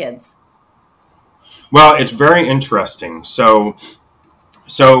for your kids? Well, it's very interesting. So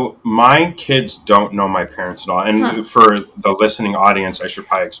my kids don't know my parents at all. And for the listening audience, I should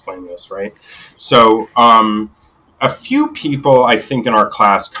probably explain this, right? So a few people, I think, in our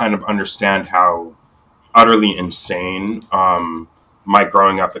class kind of understand how utterly insane my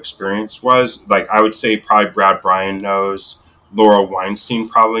growing up experience was. Like, I would say probably Brad Bryan knows. Laura Weinstein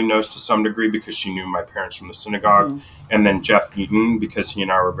probably knows to some degree, because she knew my parents from the synagogue. And then Jeff Eaton, because he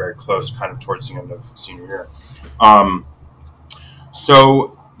and I were very close kind of towards the end of senior year.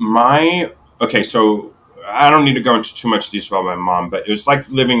 So I don't need to go into too much detail about my mom, but it was like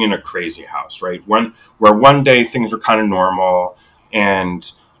living in a crazy house, right? Where one day things were kind of normal, and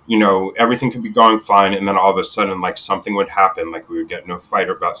everything could be going fine, and then all of a sudden, like, something would happen, like we would get in a fight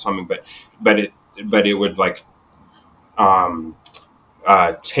about something, but it would like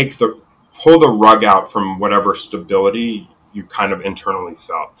pull the rug out from whatever stability you kind of internally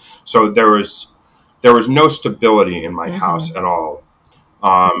felt. So there was no stability in my house at all.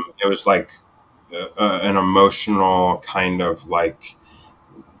 It was like an emotional kind of like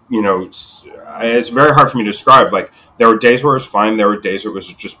it's very hard for me to describe. Like, there were days where it was fine. There were days where it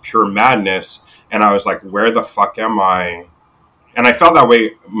was just pure madness. And I was like, where the fuck am I? And I felt that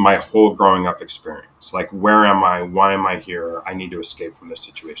way my whole growing up experience. Like, where am I? Why am I here? I need to escape from this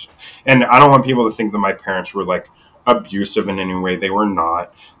situation. And I don't want people to think that my parents were like abusive in any way. They were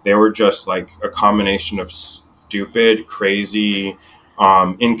not. They were just like a combination of stupid, crazy,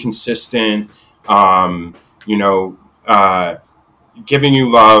 inconsistent, um, you know, giving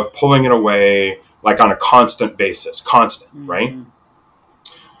you love, pulling it away, like on a constant basis, right?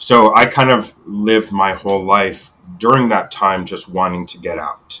 So I kind of lived my whole life during that time just wanting to get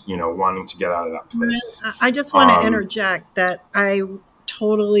out, wanting to get out of that place. I just want to interject that I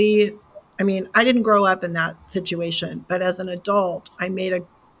didn't grow up in that situation, but as an adult, I made a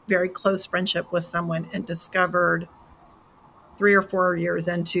very close friendship with someone and discovered 3 or 4 years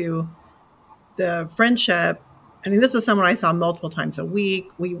into the friendship. I mean, this was someone I saw multiple times a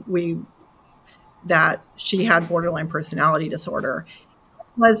week. That she had borderline personality disorder.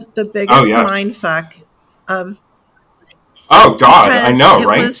 Was the biggest mindfuck of. Oh God, I know,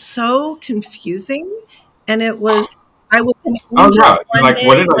 right? It was so confusing, and it was. I was an angel like, day.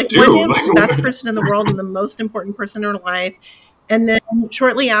 What did I do? One day I was the best person in the world and the most important person in her life, and then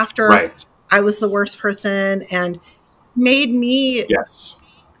shortly after, I was the worst person, and made me. Yes.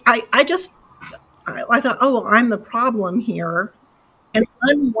 I thought, oh, I'm the problem here, and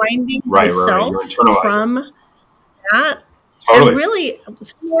unwinding myself from that. Totally. And really,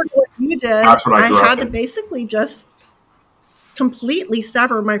 similar to what you did, I had to basically just completely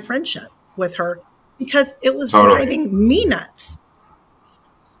sever my friendship with her because it was driving me nuts.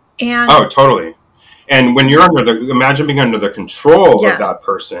 And totally. And when you're imagine being under the control of that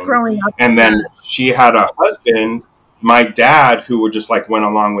person, growing up, and then she had a husband, my dad, who would just like went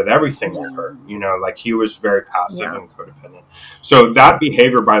along with everything with her, like he was very passive and codependent. So that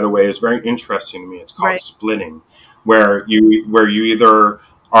behavior, by the way, is very interesting to me. It's called splitting. Where you either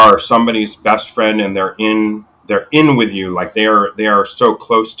are somebody's best friend and they're in with you, like they are so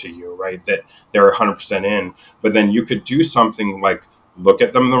close to you, right, that they're 100% in, but then you could do something like look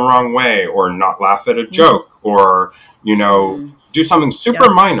at them the wrong way or not laugh at a joke or do something super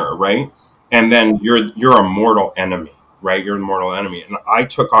minor, right, and then you're a mortal enemy, right? You're a mortal enemy. And I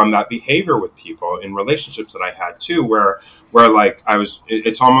took on that behavior with people in relationships that I had too, where like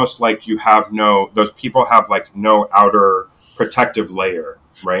it's almost like those people have like no outer protective layer,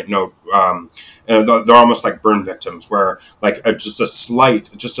 right? No, they're almost like burn victims where like just a slight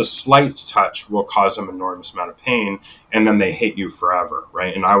touch will cause them an enormous amount of pain. And then they hate you forever.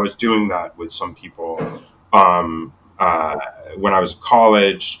 Right. And I was doing that with some people, when I was in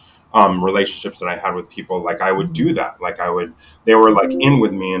college. Relationships that I had with people, like I would do that. Like they were like in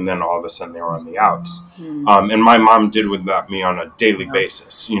with me and then all of a sudden they were on the outs. And my mom did with me on a daily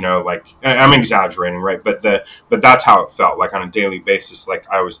basis, like I'm exaggerating, right? But that's how it felt, like on a daily basis, like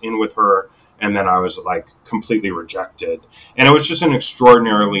I was in with her and then I was like completely rejected. And it was just an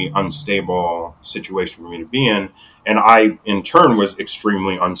extraordinarily unstable situation for me to be in. And I, in turn, was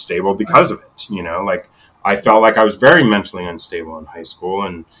extremely unstable because of it, like I felt like I was very mentally unstable in high school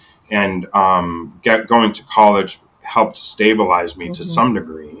and going to college helped stabilize me to some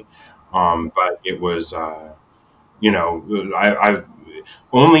degree. But it was, I've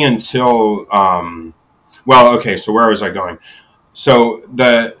only until, so where was I going? So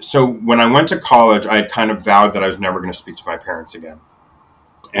when I went to college, I had kind of vowed that I was never going to speak to my parents again.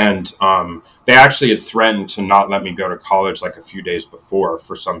 And they actually had threatened to not let me go to college like a few days before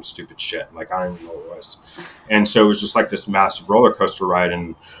for some stupid shit. Like, I don't even know what it was. And so it was just like this massive roller coaster ride.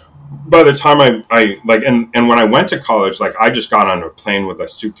 And by the time I when I went to college, like I just got on a plane with a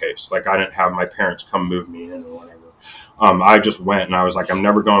suitcase. Like I didn't have my parents come move me in or whatever. I just went and I was like, I'm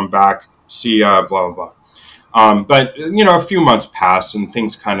never going back. See ya, blah, blah, blah. But a few months passed and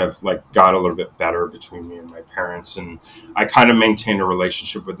things kind of like got a little bit better between me and my parents. And I kind of maintained a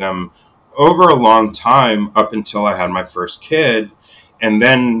relationship with them over a long time up until I had my first kid. And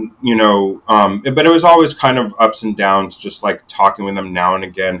then, but it was always kind of ups and downs, just like talking with them now and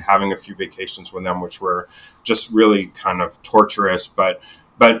again, having a few vacations with them, which were just really kind of torturous. But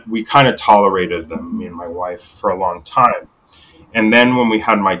we kind of tolerated them, me and my wife, for a long time. And then when we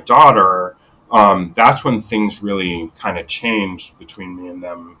had my daughter, that's when things really kind of changed between me and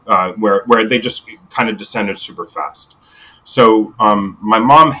them, where they just kind of descended super fast. So my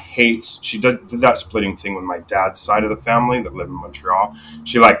mom she did that splitting thing with my dad's side of the family that lived in Montreal.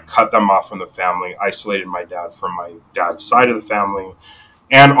 She like cut them off from the family, isolated my dad from my dad's side of the family,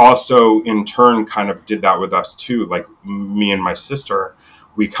 and also in turn kind of did that with us too. Like me and my sister,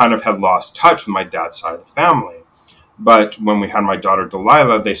 we kind of had lost touch with my dad's side of the family. But when we had my daughter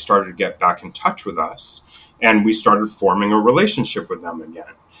Delilah, they started to get back in touch with us, and we started forming a relationship with them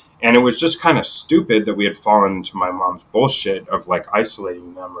again. And it was just kind of stupid that we had fallen into my mom's bullshit of like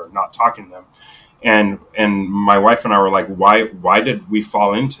isolating them or not talking to them. And my wife and I were like, why did we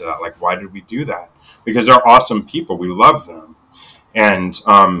fall into that? Like, why did we do that? Because they're awesome people. We love them. And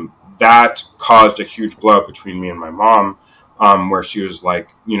that caused a huge blow up between me and my mom, where she was like,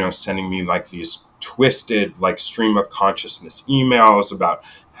 sending me like these twisted, like stream of consciousness emails about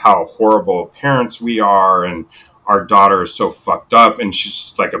how horrible parents we are, and our daughter is so fucked up, and she's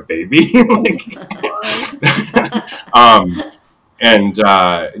just like a baby. And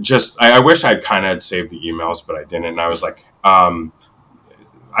I wish I kind of had saved the emails, but I didn't. And I was like, I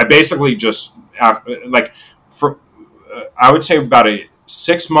basically just I would say about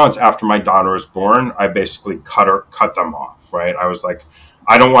 6 months after my daughter was born, I basically cut them off. Right? I was like,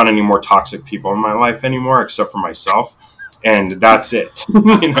 I don't want any more toxic people in my life anymore, except for myself. And that's it.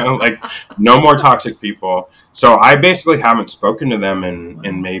 Like no more toxic people. So I basically haven't spoken to them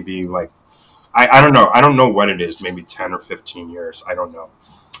in maybe like, I don't know. I don't know what it is. Maybe 10 or 15 years. I don't know.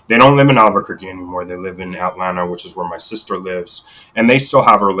 They don't live in Albuquerque anymore. They live in Atlanta, which is where my sister lives. And they still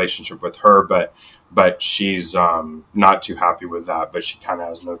have a relationship with her, but she's not too happy with that. But she kind of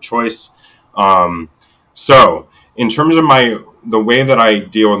has no choice. So in terms of the way that I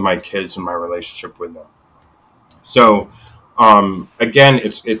deal with my kids and my relationship with them. So again,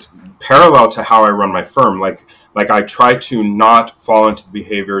 it's parallel to how I run my firm. Like I try to not fall into the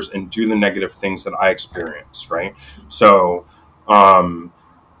behaviors and do the negative things that I experience, right? So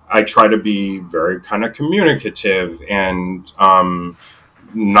I try to be very kind of communicative and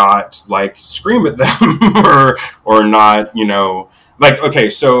not like scream at them or not, like, okay,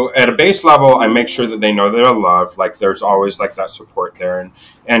 so at a base level, I make sure that they know they're loved. Like there's always like that support there.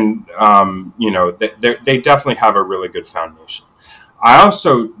 And they definitely have a really good foundation.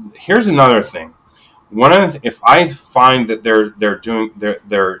 Here's another thing. If I find that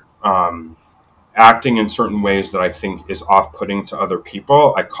they're acting in certain ways that I think is off-putting to other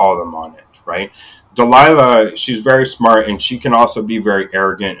people, I call them on it, right? Delilah, she's very smart, and she can also be very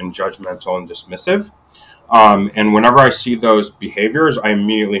arrogant and judgmental and dismissive. And whenever I see those behaviors, I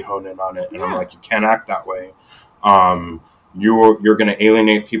immediately hone in on it, and I'm like, you can't act that way. You're going to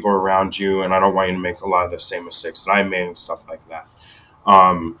alienate people around you, and I don't want you to make a lot of the same mistakes that I made and stuff like that.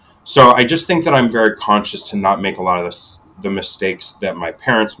 So I just think that I'm very conscious to not make a lot of the mistakes that my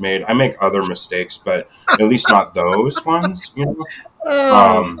parents made. I make other mistakes, but at least not those ones.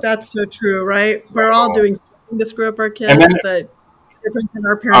 That's so true, right? We're all doing something to screw up our kids, but different than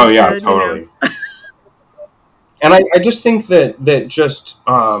our parents. Oh yeah, did, totally. And I just think that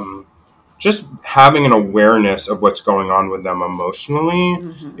just having an awareness of what's going on with them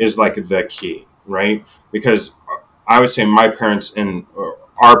emotionally is like the key, right? Because I would say my parents and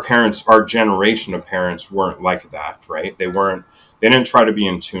our generation of parents weren't like that, right? They didn't try to be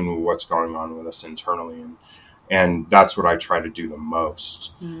in tune with what's going on with us internally. And that's what I try to do the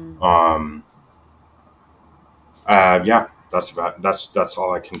most. That's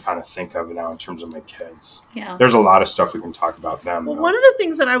all I can kind of think of now in terms of my kids. Yeah. There's a lot of stuff we can talk about them. Well, one of the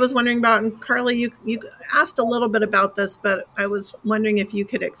things that I was wondering about, and Carly, you asked a little bit about this, but I was wondering if you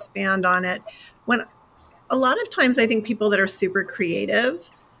could expand on it. When a lot of times I think people that are super creative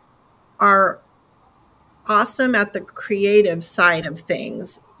are awesome at the creative side of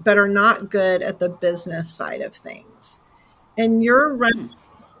things, but are not good at the business side of things. And you're running.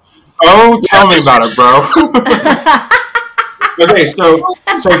 Oh, tell me about it, bro. Okay, so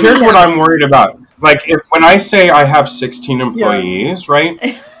here's what I'm worried about. Like, when I say I have 16 employees, right?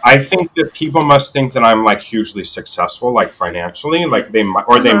 I think that people must think that I'm like hugely successful, like financially, like they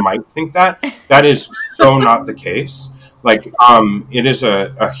might think that. That is so not the case. Like, it is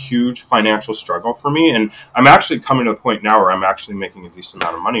a huge financial struggle for me, and I'm actually coming to the point now where I'm actually making a decent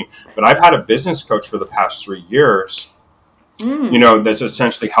amount of money. But I've had a business coach for the past 3 years, that's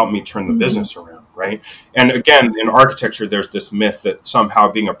essentially helped me turn the business around, right? And again, in architecture, there's this myth that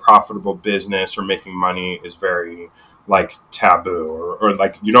somehow being a profitable business or making money is very like taboo, or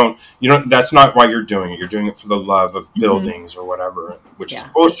like you don't that's not why you're doing it. You're doing it for the love of buildings or whatever, which is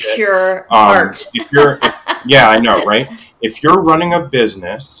bullshit. Pure art. I know, right? If you're running a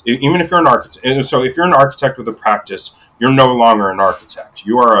business, even if you're an architect, so if you're an architect with a practice, you're no longer an architect.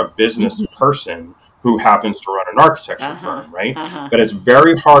 You are a business person who happens to run an architecture firm, right? But it's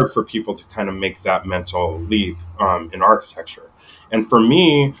very hard for people to kind of make that mental leap in architecture. And for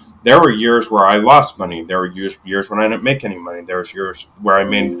me, there were years where I lost money. There were years when I didn't make any money. There was years where I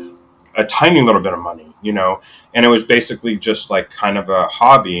made a tiny little bit of money, and it was basically just like kind of a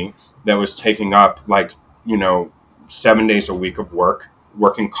hobby that was taking up like, 7 days a week of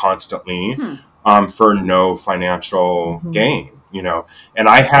working constantly, for no financial gain, and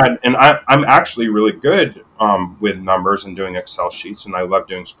I'm actually really good with numbers and doing Excel sheets, and I love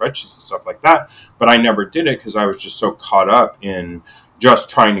doing spreadsheets and stuff like that, but I never did it because I was just so caught up in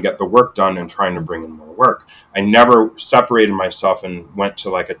just trying to get the work done and trying to bring in more work. I never separated myself and went to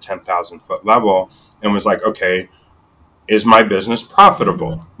like a 10,000 foot level and was like, okay, is my business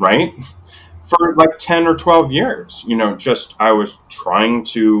profitable, right? For like 10 or 12 years, I was trying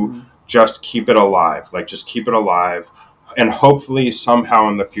to just keep it alive, and hopefully somehow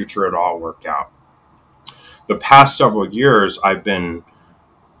in the future it'll all work out. The past several years, I've been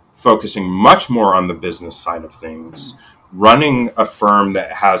focusing much more on the business side of things, running a firm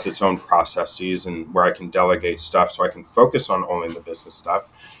that has its own processes and where I can delegate stuff so I can focus on only the business stuff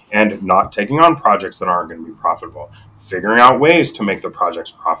and not taking on projects that aren't going to be profitable, figuring out ways to make the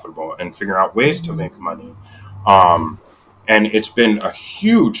projects profitable and figuring out ways to make money. And it's been a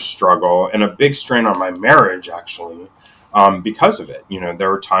huge struggle and a big strain on my marriage, actually, because of it. There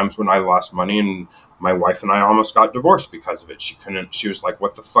were times when I lost money and my wife and I almost got divorced because of it. She was like,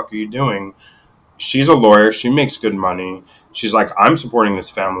 what the fuck are you doing? She's a lawyer. She makes good money. She's like, I'm supporting this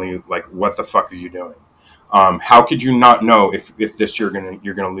family. Like, what the fuck are you doing? How could you not know if this year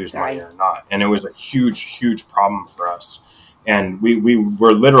you're gonna lose money or not? And it was a huge problem for us. And we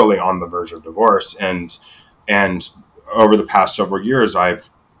were literally on the verge of divorce. And over the past several years, I've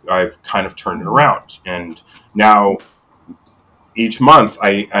kind of turned it around. And now each month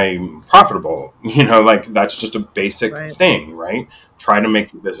I'm profitable. Like that's just a basic thing, right? Try to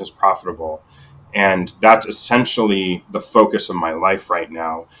make the business profitable. And that's essentially the focus of my life right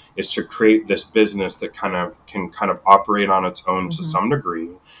now, is to create this business that can operate on its own to some degree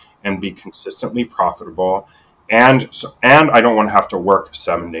and be consistently profitable. And I don't want to have to work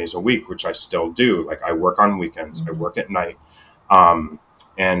 7 days a week, which I still do. Like I work on weekends, I work at night. And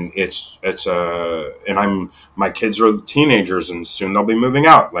my kids are teenagers and soon they'll be moving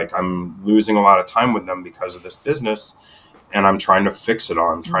out. Like I'm losing a lot of time with them because of this business. And I'm trying to fix it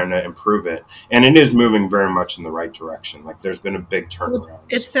all. I'm trying to improve it. And it is moving very much in the right direction. Like there's been a big turnaround.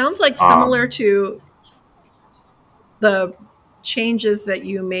 It sounds like similar to the changes that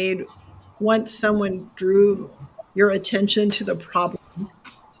you made once someone drew your attention to the problem.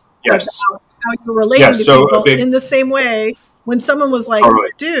 Yes. How you're relating to people in the same way. When someone was like,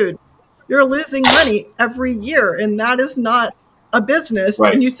 dude, you're losing money every year and that is not a business.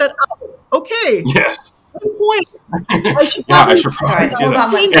 Right. And you said, oh, okay. Yes. Good point. I should probably do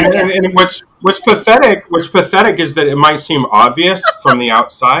that. And what's pathetic is that it might seem obvious from the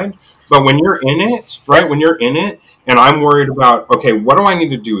outside, but when you're in it, right? When you're in it, and I'm worried about, okay, what do I need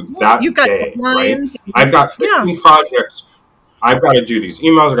to do that day? Right? I've got 15 projects. I've got to do these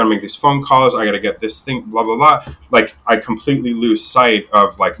emails. I got to make these phone calls. I got to get this thing, blah, blah, blah. Like I completely lose sight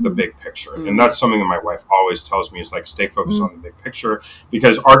of like the big picture. And that's something that my wife always tells me is like, stay focused on the big picture,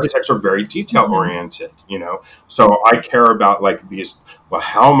 because architects are very detail oriented, So I care about like these, well,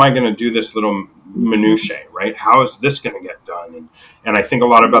 how am I going to do this little minutiae, right? How is this going to get done? And I think a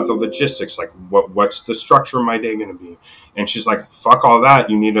lot about the logistics, like what's the structure of my day going to be? And she's like, fuck all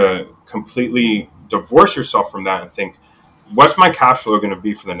that. You need to completely divorce yourself from that and think, what's my cash flow going to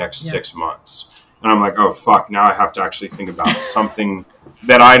be for the next 6 months? And I'm like, oh, fuck, now I have to actually think about something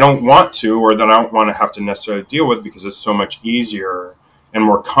that I don't want to, or that I don't want to have to necessarily deal with, because it's so much easier and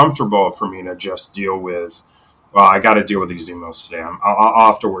more comfortable for me to just deal with, well, I got to deal with these emails today. I'll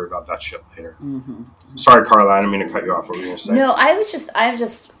have to worry about that shit later. Sorry, Carla, I didn't mean to cut you off. What were you going to say? No, I'm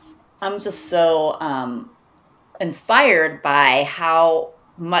just so inspired by how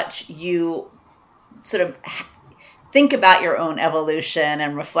much you sort of think about your own evolution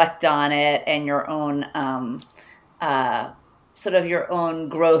and reflect on it, and your own sort of your own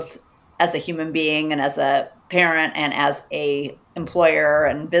growth as a human being and as a parent and as a employer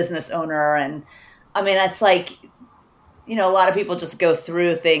and business owner. And I mean, it's like, a lot of people just go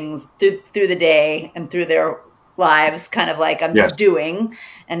through things through the day and through their lives, kind of like, I'm just doing.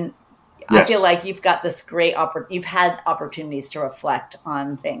 And I feel like you've got this great you've had opportunities to reflect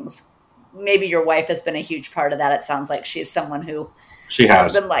on things. Maybe your wife has been a huge part of that. It sounds like she's someone who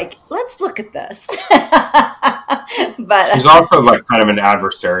has been like, let's look at this. But she's also like kind of an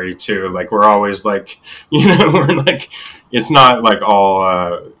adversary too. Like we're always like, we're like, it's not like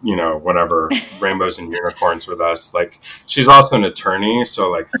all, whatever, rainbows and unicorns with us. Like she's also an attorney. So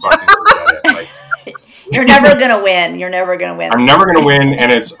like, fucking forget it. Like, you're never going to win. You're never going to win. I'm never going to win.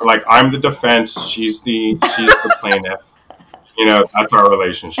 And it's like, I'm the defense. She's the plaintiff. That's our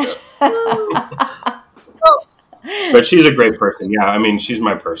relationship. But she's a great person. Yeah, I mean, she's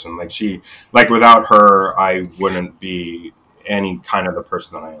my person. Like without her, I wouldn't be any kind of the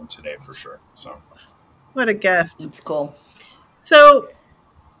person that I am today, for sure. So, what a gift! It's cool. So,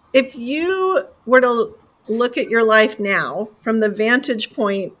 if you were to look at your life now from the vantage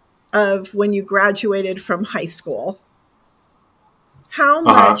point of when you graduated from high school, how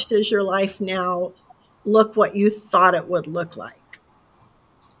much does your life now look what you thought it would look like?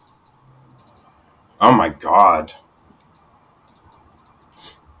 Oh my God.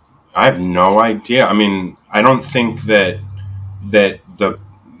 I have no idea. I mean, I don't think that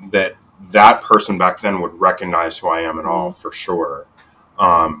that person back then would recognize who I am at all, for sure.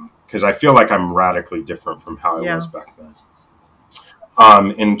 Because I feel like I'm radically different from how I was back then.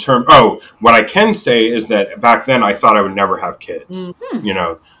 What I can say is that back then I thought I would never have kids. You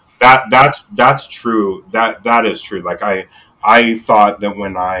know, that's true. That is true. Like I thought that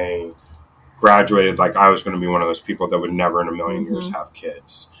when I graduated, like I was going to be one of those people that would never in a million years have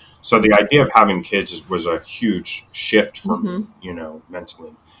kids. So the idea of having kids was a huge shift for me, you know,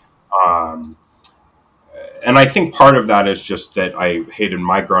 mentally. And I think part of that is just that I hated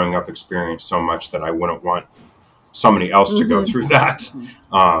my growing up experience so much that I wouldn't want somebody else to go through that.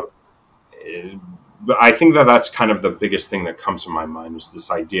 But I think that that's kind of the biggest thing that comes to my mind is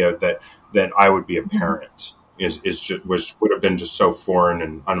this idea that I would be a parent would have been just so foreign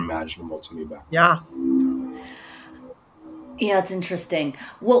and unimaginable to me back then. Yeah, it's interesting.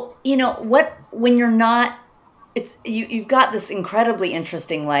 Well, you know what? When you're not, you've got this incredibly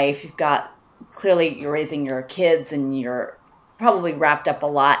interesting life. Clearly you're raising your kids, and you're probably wrapped up a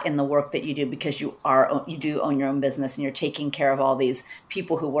lot in the work that you do because you do own your own business, and you're taking care of all these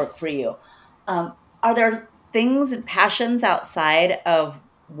people who work for you. Are there things and passions outside of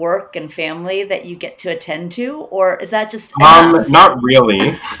work and family that you get to attend to, or is that just not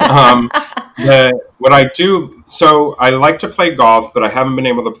really? What I do, so I like to play golf, but I haven't been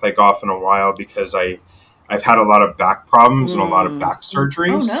able to play golf in a while because I've had a lot of back problems and a lot of back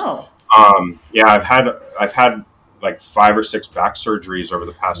surgeries. Oh no! Yeah, I've had like 5 or 6 back surgeries over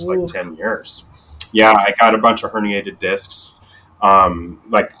the past like 10 years. Yeah, I got a bunch of herniated discs. I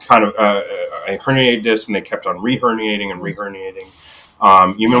herniated discs, and they kept on re-herniating and re-herniating.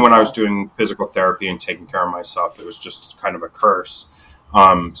 Even when I was doing physical therapy and taking care of myself, it was just kind of a curse.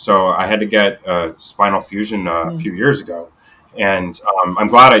 So I had to get a spinal fusion a few years ago, and I'm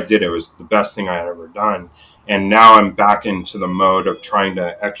glad I did. It was the best thing I had ever done. And now I'm back into the mode of trying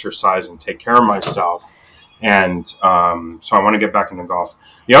to exercise and take care of myself. And so I want to get back into golf.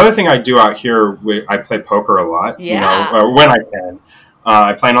 The other thing I do out here, I play poker a lot, you know, when I can.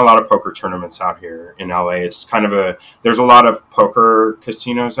 I play in a lot of poker tournaments out here in LA. It's kind of there's a lot of poker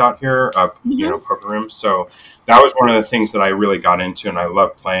casinos out here, you know, poker rooms. So that was one of the things that I really got into, and I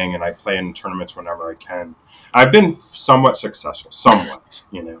love playing, and I play in tournaments whenever I can. I've been somewhat successful,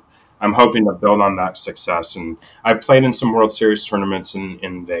 you know. I'm hoping to build on that success, and I've played in some World Series tournaments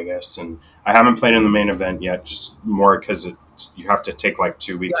in Vegas, and I haven't played in the main event yet, just more because you have to take like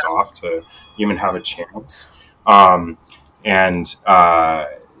 2 weeks off to even have a chance.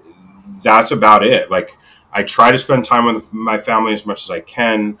 That's about it. Like, I try to spend time with my family as much as I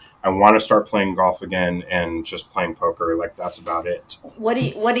can. I want to start playing golf again and just playing poker. Like, that's about it. What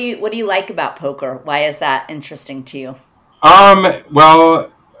do you like about poker? Why is that interesting to you? I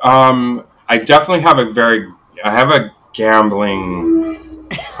definitely have a gambling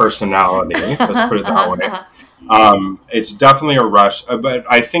personality. Let's put it that way. It's definitely a rush, but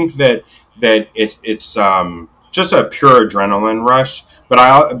I think that it's just a pure adrenaline rush.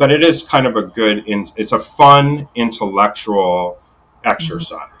 But it is kind of it's a fun intellectual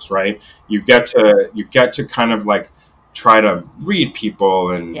exercise, right? You get to kind of like try to read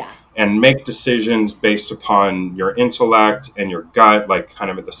people and make decisions based upon your intellect and your gut, like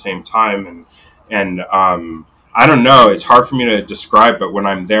kind of at the same time. And I don't know, it's hard for me to describe, but when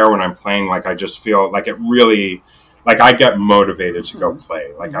I'm there, when I'm playing, like, I just feel like it really, like, I get motivated to go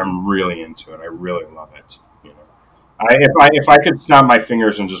play. Like, I'm really into it. I really love it. You know, if I could snap my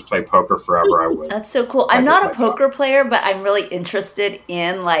fingers and just play poker forever, I would. That's so cool. I'm not a poker player, but I'm really interested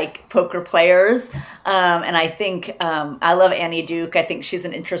in like poker players. And I think I love Annie Duke. I think she's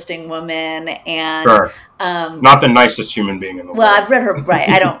an interesting woman, and sure. Not the nicest human being in the world. Well, I've read her. Right.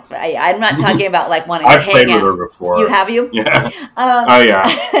 I'm not talking about like wanting I've to hang played out. with her before. You have you? Yeah. Oh yeah.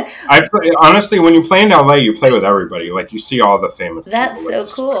 Honestly, when you play in LA, you play with everybody. Like, you see all the famous. That's people.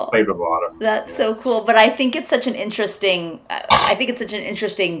 So cool. I played with a lot of them. That's so cool. But I think it's such an interesting. I think it's such an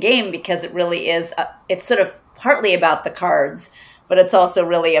interesting game because it really is. It's sort of partly about the cards, but it's also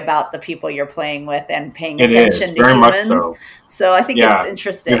really about the people you're playing with and paying It attention is, to very much humans. so. So I think it's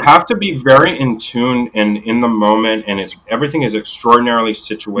interesting. You have to be very in tune and in the moment, and everything is extraordinarily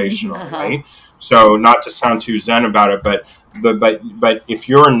situational, right? So not to sound too zen about it, but if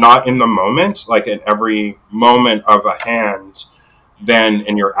you're not in the moment, like at every moment of a hand, then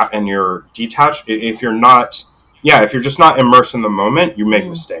and you're detached. If you're not, if you're just not immersed in the moment, you make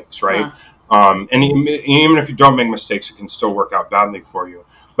mistakes, right? And even if you don't make mistakes, it can still work out badly for you.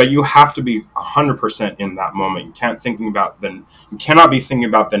 But you have to be 100% in that moment. You cannot be thinking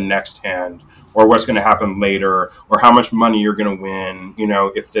about the next hand or what's going to happen later or how much money you're going to win,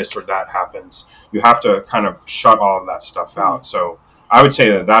 if this or that happens. You have to kind of shut all of that stuff out. So I would say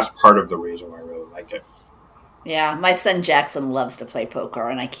that that's part of the reason why I really like it. Yeah, my son Jackson loves to play poker,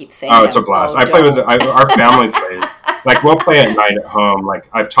 and I keep saying, "Oh, it's a blast!" I play with our family plays. Like we'll play at night at home. Like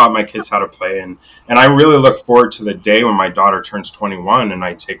I've taught my kids how to play, and I really look forward to the day when my daughter turns 21 and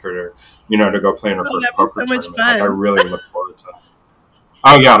I take her to go play in her first poker tournament. Like I really look forward to that.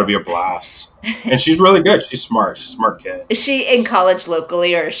 Oh yeah, it'll be a blast. And she's really good. She's smart. She's a smart kid. Is she in college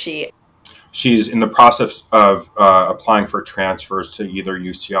locally, or is she? She's in the process of applying for transfers to either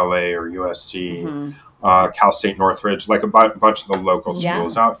UCLA or USC. Cal State Northridge, like a bunch of the local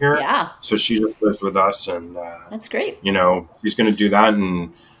schools out here. Yeah. So she just lives with us, and that's great. She's going to do that,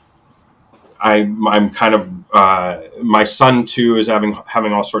 and I'm kind of my son too is having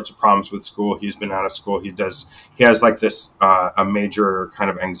all sorts of problems with school. He's been out of school. He has like this a major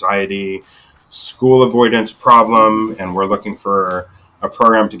kind of anxiety, school avoidance problem, and we're looking for a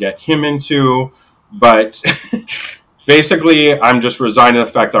program to get him into, but. Basically, I'm just resigned to the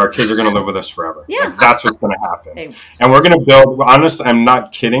fact that our kids are going to live with us forever. Yeah. Like, that's what's going to happen. Hey. And we're going to build, honestly, I'm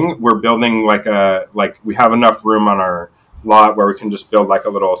not kidding. We're building we have enough room on our lot where we can just build like a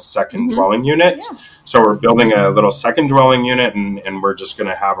little second dwelling unit. Yeah. So we're building a little second dwelling unit, and we're just going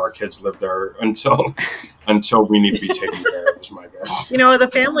to have our kids live there until we need to be taken care of, is my guess. The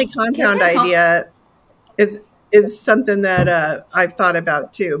family compound idea is something that I've thought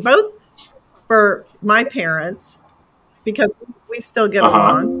about too, both for my parents, because we still get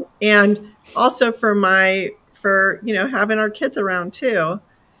along, and also for having our kids around too.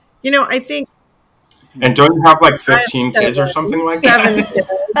 I think. And don't you have like 15 kids or something like that? 7 kids.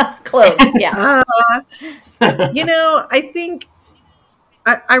 Close, yeah. I think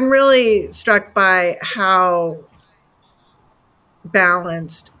I'm really struck by how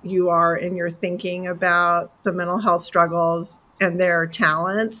balanced you are in your thinking about the mental health struggles and their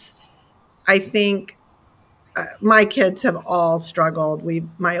talents. I think my kids have all struggled.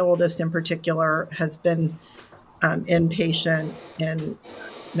 My oldest in particular has been inpatient in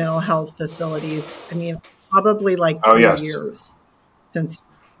mental health facilities. I mean, probably like 3 years since.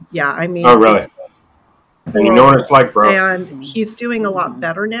 Yeah, I mean. Oh, really? And you know what it's like, bro. And he's doing a lot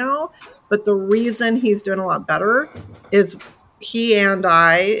better now. But the reason he's doing a lot better is he and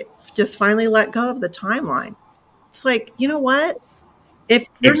I just finally let go of the timeline. It's like, you know what? If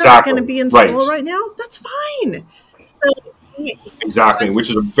you're not going to be in school right now, that's fine. Exactly, which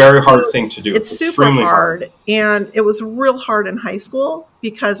is a very hard thing to do. It's super hard. And it was real hard in high school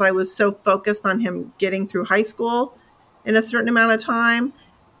because I was so focused on him getting through high school in a certain amount of time.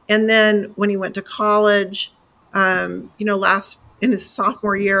 And then when he went to college, in his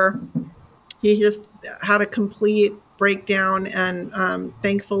sophomore year, he just had a complete breakdown and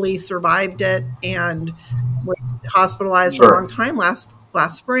thankfully survived it and was hospitalized a long time last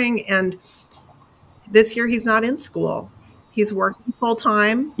spring. And this year he's not in school. He's working full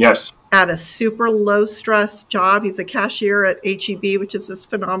time. Yes. At a super low stress job. He's a cashier at HEB, which is this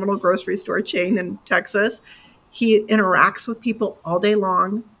phenomenal grocery store chain in Texas. He interacts with people all day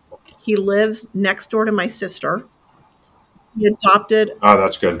long. He lives next door to my sister. He adopted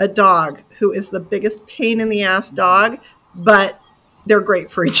that's good. A dog who is the biggest pain in the ass dog, but they're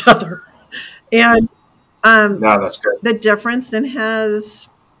great for each other. And that's good. The difference in his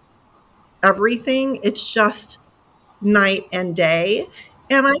everything, it's just night and day.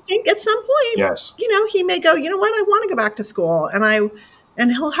 And I think at some point, he may go, you know what, I want to go back to school.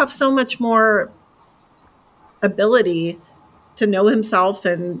 And he'll have so much more ability to know himself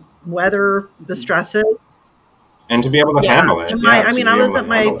and weather the stresses. And to be able to handle it. I was at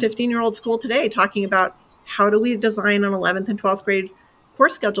my 15-year-old school today talking about how do we design an 11th and 12th grade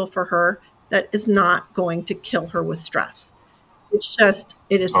course schedule for her that is not going to kill her with stress.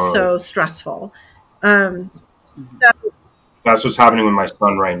 It is so stressful. That's what's happening with my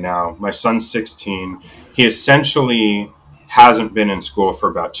son right now. My son's 16. He essentially hasn't been in school for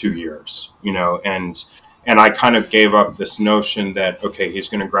about 2 years, and I kind of gave up this notion that, okay, he's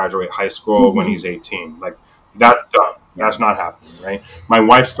going to graduate high school when he's 18. Like, that's done. That's not happening, right? My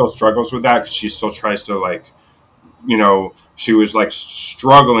wife still struggles with that because she still tries to like, she was like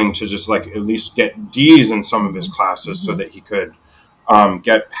struggling to just like at least get D's in some of his classes so that he could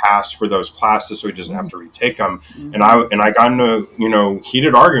get passed for those classes so he doesn't have to retake them. And I got into,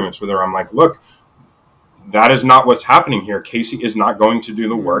 heated arguments with her. I'm like, look, that is not what's happening here. Casey is not going to do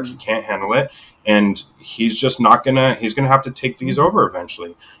the work. He can't handle it. And he's just not he's going to have to take these over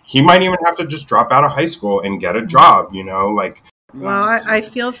eventually. He might even have to just drop out of high school and get a job, like. Well, I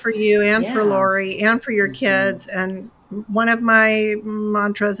feel for you and for Lori and for your kids. And one of my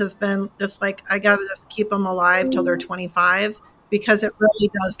mantras has been just like, I got to just keep them alive till they're 25 because it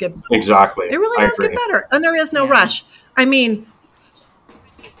really does get better. Exactly. It really does get better. And there is no rush. I mean,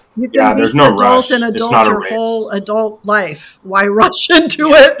 you can there's no rush. And it's not your whole adult life. Why rush into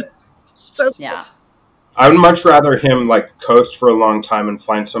it? So I would much rather him like coast for a long time and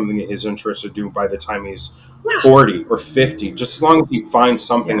find something that he's interested to do by the time he's 40 or 50. Just as long as he finds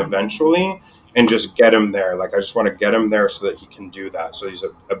something eventually and just get him there. Like I just want to get him there so that he can do that. So he's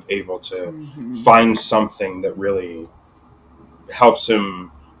able to find something that really helps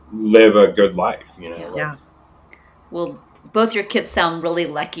him live a good life, Well, both your kids sound really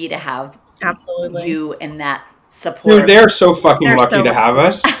lucky to have you and that support. Dude, they're so fucking lucky to have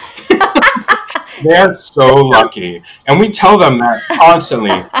us. They're so lucky. And we tell them that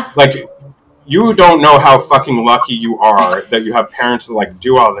constantly. Like, you don't know how fucking lucky you are that you have parents that like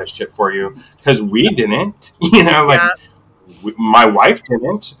do all this shit for you, because we didn't. My wife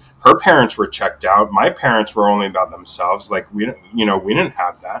didn't. Her parents were checked out. My parents were only about themselves. Like we didn't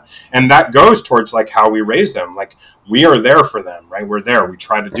have that. And that goes towards like how we raise them. Like we are there for them, right? We're there. We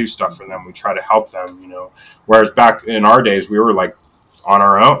try to do stuff for them. We try to help them, Whereas back in our days, we were like on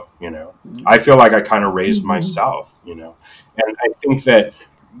our own, I feel like I kind of raised myself, and I think that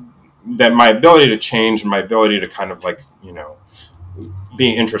my ability to change and my ability to kind of like,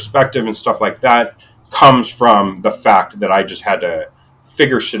 be introspective and stuff like that comes from the fact that I just had to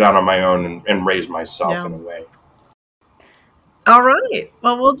figure shit out on my own and raise myself in a way. All right.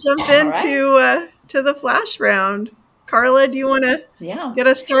 Well, we'll jump into to the flash round. Carla, do you want to get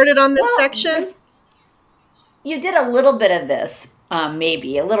us started on this section? You did a little bit of this,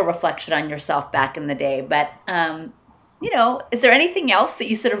 maybe a little reflection on yourself back in the day, but is there anything else that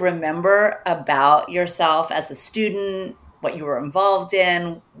you sort of remember about yourself as a student, what you were involved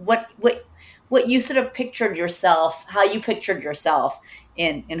in, what you sort of pictured yourself, how you pictured yourself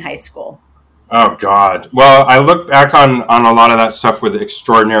in high school? Oh, God. Well, I look back on a lot of that stuff with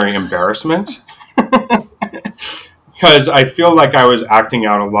extraordinary embarrassment. Because I feel like I was acting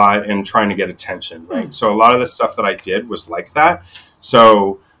out a lot and trying to get attention, right? So a lot of the stuff that I did was like that.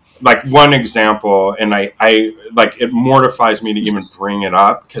 So, like, one example, and I like, it mortifies me to even bring it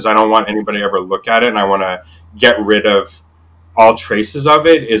up because I don't want anybody to ever look at it, and I want to get rid of all traces of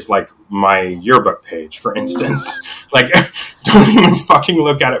it, is like my yearbook page, for instance. Like, don't even fucking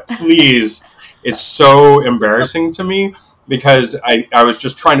look at it, please. It's so embarrassing to me. Because I was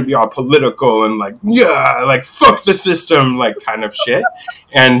just trying to be all political and like, like fuck the system, like kind of shit.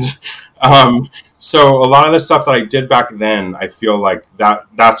 And so a lot of the stuff that I did back then, I feel like that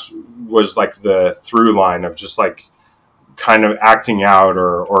was like the through line of just like kind of acting out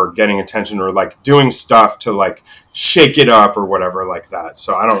or getting attention or like doing stuff to like shake it up or whatever like that.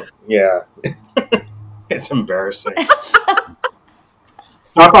 So I don't, it's embarrassing.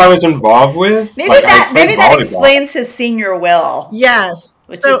 Stuff I was involved with. Maybe like, that explains his senior will. Yes,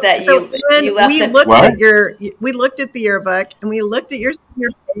 which is that you left. We looked at the yearbook and we looked at your senior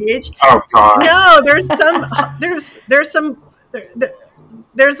page. Oh God! No, there's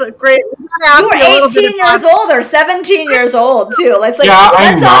a great. You were 18 years old or 17 years old too. Let's like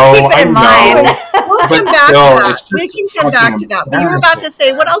let's all keep it in mind. We'll come back to that. We can come back to that. But you were about to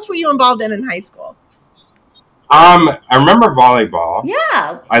say, what else were you involved in high school? I remember volleyball.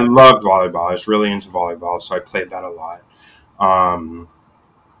 Yeah. I loved volleyball. I was really into volleyball, so I played that a lot.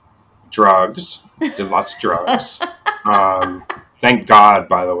 Drugs. Did lots of drugs. Thank God,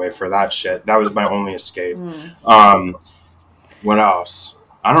 by the way, for that shit. That was my only escape. What else?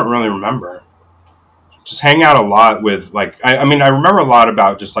 I don't really remember. Just hang out a lot with, like, I remember a lot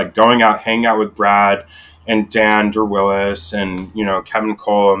about just, like, going out, hanging out with Brad and Dan Derwillis and, Kevin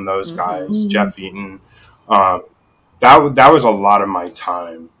Cole and those guys, Jeff Eaton. That was a lot of my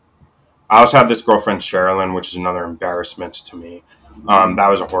time. I also had this girlfriend, Sherilyn, which is another embarrassment to me. That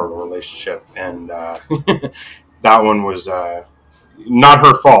was a horrible relationship. And that one was not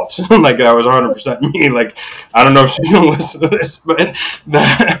her fault. Like, that was 100% me. Like, I don't know if she's going to listen to this,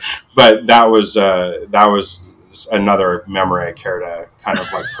 but that was another memory I care to kind of,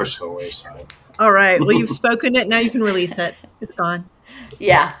 like, push to the wayside. All right. Well, you've spoken it. Now you can release it. It's gone.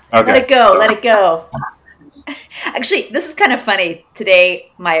 Yeah. Okay. Let it go. Let it go. Actually, this is kind of funny.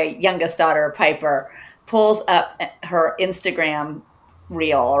 Today, my youngest daughter, Piper, pulls up her Instagram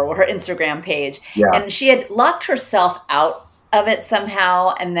reel or her Instagram page. Yeah. And she had locked herself out of it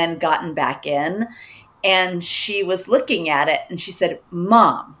somehow and then gotten back in. And she was looking at it and she said,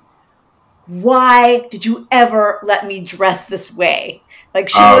 "Mom, why did you ever let me dress this way?" Like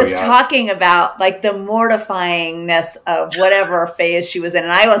she was talking about like the mortifyingness of whatever phase she was in.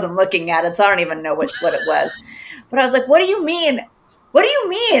 And I wasn't looking at it, so I don't even know what it was. But I was like, what do you mean? What do you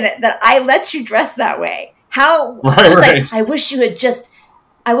mean that I let you dress that way? How? Right. Like, I wish you had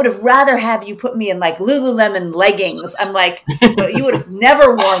I would have rather have you put me in like Lululemon leggings. I'm like, well, you would have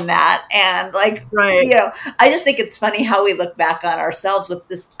never worn that. And like, you know, I just think it's funny how we look back on ourselves with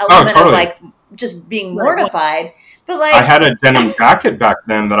this element of like just being mortified. But like, I had a denim jacket back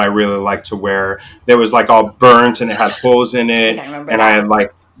then that I really liked to wear. That was like all burnt and it had holes in it. I had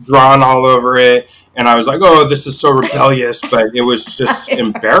like drawn all over it. And I was like, oh, this is so rebellious. But it was just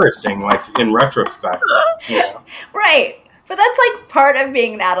embarrassing, like in retrospect. Yeah. Right. But that's like part of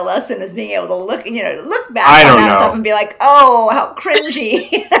being an adolescent is being able to look back on that stuff and be like, oh, how cringy.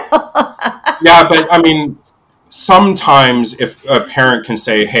 Yeah, but I mean, sometimes if a parent can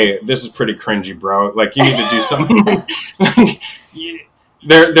say, hey, this is pretty cringy, bro, like you need to do something.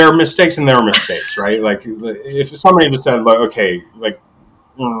 There are mistakes and there are mistakes, right? Like if somebody just said, like, okay, like,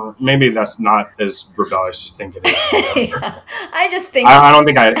 maybe that's not as rebellious as you think it is. Yeah, I just think I don't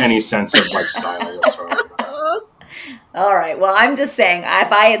think I had any sense of like style whatsoever. All right. Well, I'm just saying,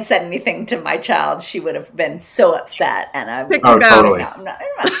 if I had said anything to my child, she would have been so upset. And I'm totally.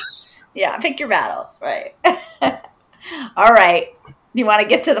 Yeah, pick your battles, right? All right. You want to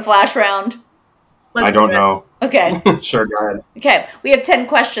get to the flash round? I don't know. Okay. Sure, go ahead. Okay. We have 10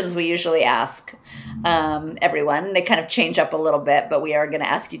 questions we usually ask everyone. They kind of change up a little bit, but we are going to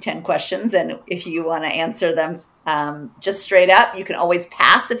ask you 10 questions. And if you want to answer them just straight up, you can always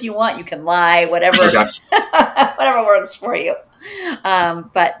pass if you want. You can lie, whatever, whatever works for you.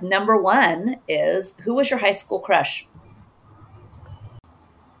 But number one is, who was your high school crush?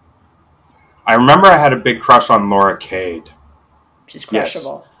 I remember I had a big crush on Laura Cade. She's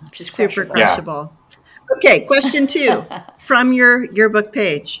crushable. Yes. She's crushable. Super crushable. Yeah. Okay, question 2 from your yearbook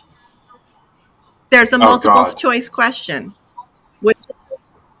page. There's a multiple choice question.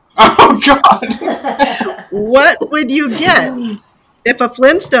 Oh, God. What would you get if a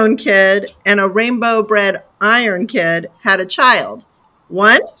Flintstone kid and a rainbow bred iron kid had a child?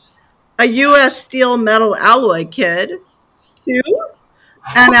 1, a U.S. steel metal alloy kid. 2,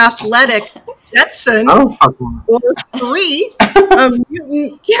 an athletic Jetson. Or 3, a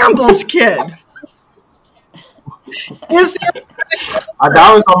mutant Campbell's kid.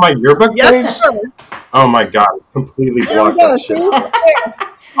 That was on my yearbook page? Sir. Oh, my God. Completely blocked that shit.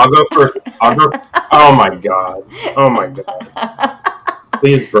 I'll go first. Oh my god.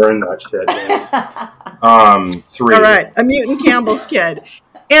 Please burn that shit, man. 3. All right. A mutant Campbell's kid.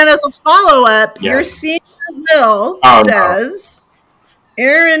 And as a follow-up, your senior will says,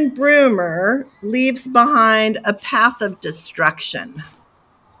 Aaron Brumer leaves behind a path of destruction.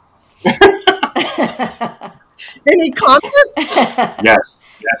 Any comments? Yes,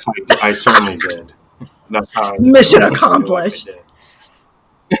 I certainly did. That's how Mission accomplished.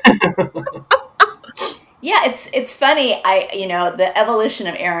 Yeah, it's funny. The evolution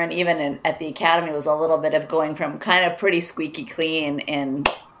of Aaron, even at the academy, was a little bit of going from kind of pretty squeaky clean in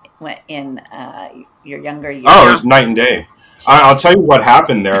your younger years. Oh, it was night and day. I'll tell you what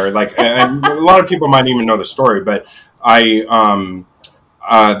happened there. Like, and a lot of people might even know the story, but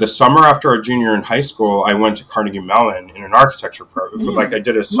the summer after our junior in high school, I went to Carnegie Mellon in an architecture program. Like, I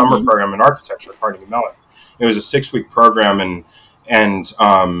did a summer program in architecture at Carnegie Mellon. It was a 6-week program, and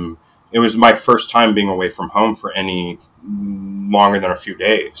it was my first time being away from home for any longer than a few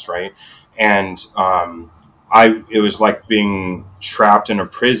days, right? And it was like being trapped in a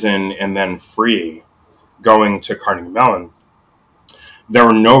prison and then free, going to Carnegie Mellon. There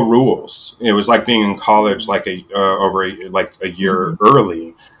were no rules. It was like being in college, like a year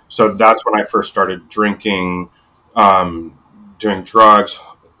early. So that's when I first started drinking, doing drugs,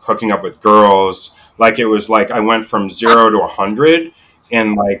 hooking up with girls. Like, it was like I went from 0 to 100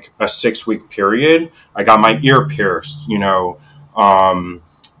 in like a 6-week period. I got my ear pierced, I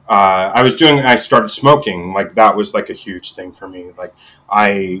started smoking. Like, that was like a huge thing for me. Like,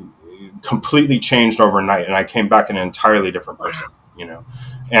 I completely changed overnight and I came back an entirely different person,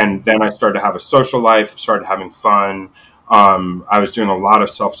 and then I started to have a social life, started having fun. I was doing a lot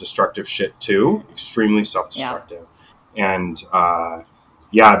of self-destructive shit too, extremely self-destructive. Yeah. And,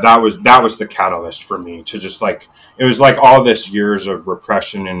 yeah, that was the catalyst for me to just like, it was like all this years of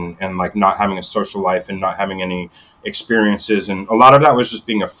repression and like not having a social life and not having any experiences, and a lot of that was just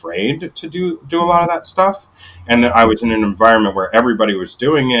being afraid to do a lot of that stuff. And then I was in an environment where everybody was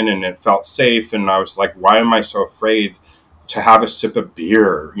doing it and it felt safe, and I was like, why am I so afraid to have a sip of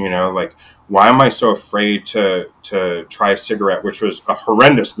beer? Like, why am I so afraid to try a cigarette, which was a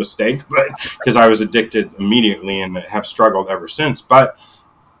horrendous mistake, but because I was addicted immediately and have struggled ever since. But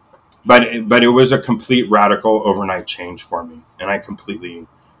it was a complete radical overnight change for me, and I completely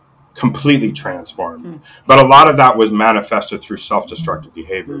transformed. But a lot of that was manifested through self-destructive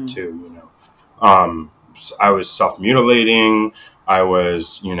behavior too. I was self-mutilating. I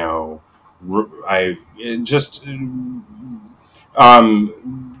was, just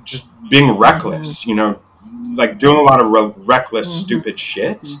being reckless. Like doing a lot of reckless, stupid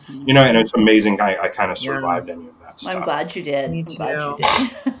shit. And it's amazing I kind of survived any of that stuff. I'm glad you did. Me I'm glad too.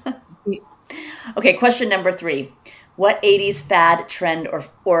 you did. Okay, question number 3. What 80s fad, trend,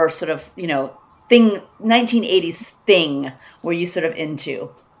 or sort of, thing, 1980s thing were you sort of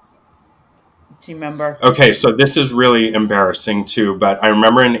into? Do you remember? Okay, so this is really embarrassing too, but I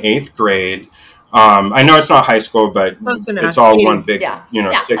remember in 8th grade, I know it's not high school, but it's all one big,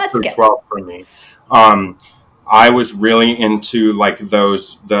 6 through 12 for me. I was really into like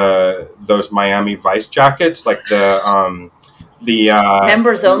those Miami Vice jackets, like the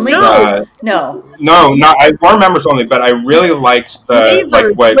members only? No, I wore members only, but I really liked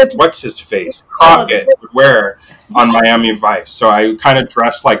what's his face Crockett would wear on Miami Vice. So I kind of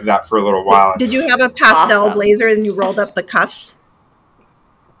dressed like that for a little while. Did you have a pastel blazer and you rolled up the cuffs?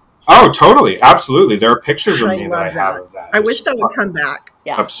 Oh, totally, absolutely. There are pictures of me that I have of that. I wish that would come back.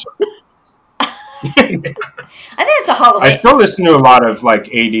 Yeah, absurd. I think it's a Halloween. I still listen to a lot of like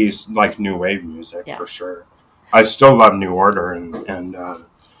 80s like new wave music for sure. I still love New Order and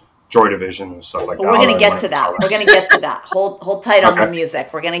Joy Division and stuff like that. We're going to get to that. We're going to get to that. Hold tight on the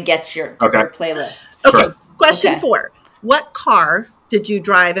music. We're going to get your playlist. Okay. Sure. Question 4. What car did you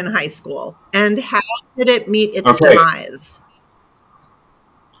drive in high school, and how did it meet its demise?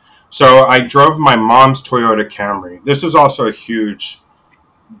 So I drove my mom's Toyota Camry. This was also a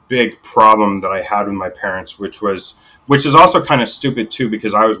big problem that I had with my parents, which is also kind of stupid too,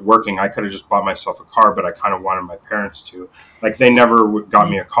 because I was working. I could have just bought myself a car, but I kind of wanted my parents to. Like, they never got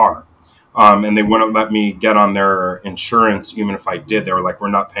me a car. And they wouldn't let me get on their insurance. Even if I did, they were like, we're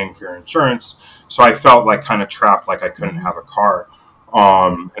not paying for your insurance. So I felt like kind of trapped, like I couldn't have a car.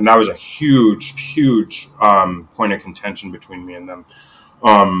 And that was a huge point of contention between me and them.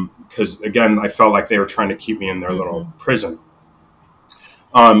 Because again, I felt like they were trying to keep me in their little prison.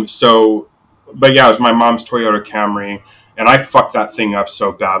 But yeah, it was my mom's Toyota Camry, and I fucked that thing up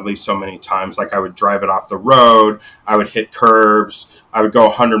so badly so many times. Like, I would drive it off the road, I would hit curbs, I would go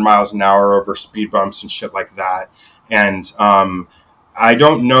 100 miles an hour over speed bumps and shit like that. And I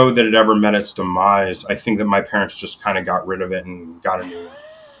don't know that it ever met its demise. I think that my parents just kind of got rid of it and got a new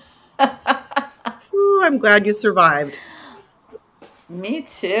one. Ooh, I'm glad you survived. Me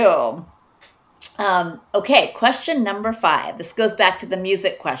too. Okay, question number 5. This goes back to the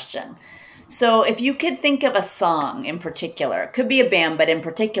music question. So if you could think of a song in particular, it could be a band, but in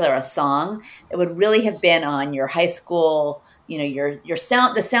particular a song that would really have been on your high school, the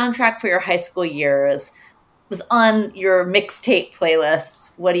soundtrack for your high school years, was on your mixtape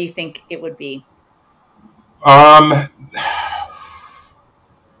playlists, what do you think it would be?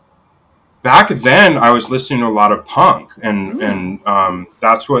 Back then, I was listening to a lot of punk, and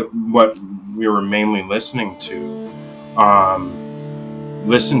that's what we were mainly listening to.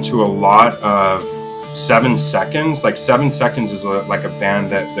 Listened to a lot of 7 Seconds. Like, 7 Seconds is like a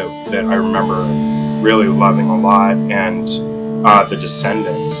band that I remember really loving a lot, and the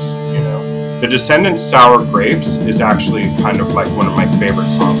Descendants. The Descendants' "Sour Grapes" is actually kind of like one of my favorite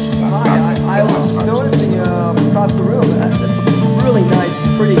songs from that. I was noticing across the room that's a really nice,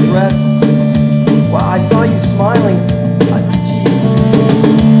 pretty dress. Wow, I saw you smiling.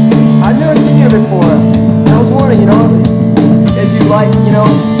 I've never seen you before. I was wondering, if you like,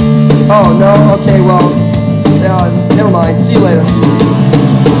 Oh, no? Okay, well, never mind. See you later.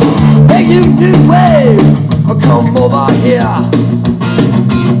 Hey, you new wave! Come over here.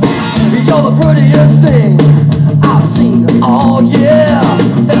 You're the prettiest thing I've seen all year.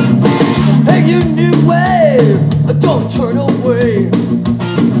 Hey, you new wave! Don't turn away.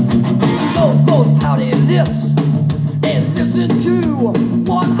 Those pouty lips and listen to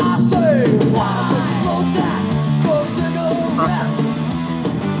what I say.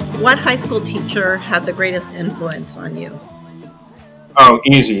 Awesome. What high school teacher had the greatest influence on you? Oh,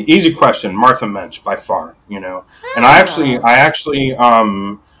 easy question. Martha Mensch, by far, And I actually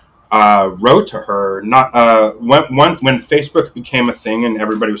wrote to her not when Facebook became a thing and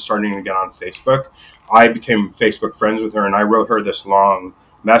everybody was starting to get on Facebook. I became Facebook friends with her, and I wrote her this long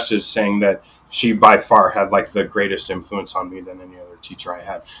message saying that she by far had like the greatest influence on me than any other teacher I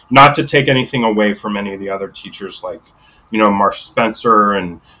had. Not to take anything away from any of the other teachers, like Marcia Spencer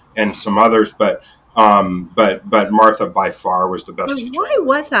and some others, but Martha by far was the best teacher. Why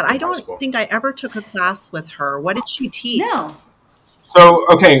was that? I don't think I ever took a class with her. What did she teach? No.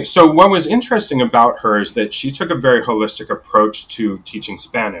 So what was interesting about her is that she took a very holistic approach to teaching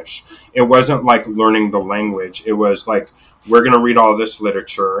Spanish. It wasn't like learning the language. It was like, we're going to read all this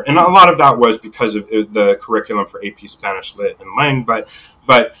literature. And a lot of that was because of the curriculum for AP Spanish Lit and Lang, but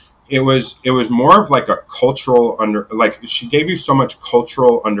it was more of like a cultural she gave you so much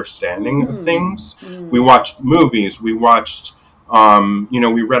cultural understanding of things. We watched movies, we watched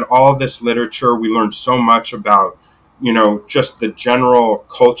we read all this literature. We learned so much about just the general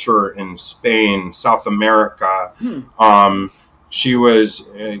culture in Spain, South America. She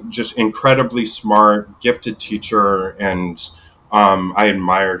was just incredibly smart, gifted teacher, and I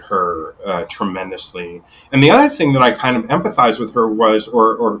admired her tremendously. And the other thing that I kind of empathized with her was,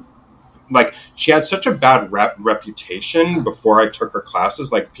 or like, she had such a bad reputation before I took her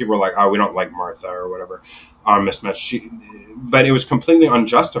classes. Like, people were like, "Oh, we don't like Martha," or whatever. Miss Metz. But it was completely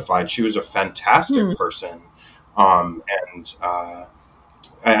unjustified. She was a fantastic person. I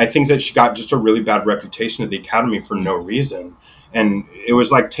think that she got just a really bad reputation at the academy for no reason. And it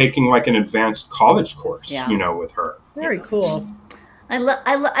was like taking like an advanced college course, with her. Very cool. I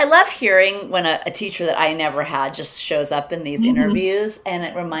love hearing when a teacher that I never had just shows up in these interviews. And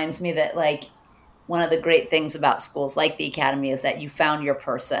it reminds me that, like, one of the great things about schools like the academy is that you found your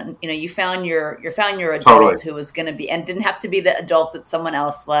person. You found your adult Totally. who was going to be, and didn't have to be the adult that someone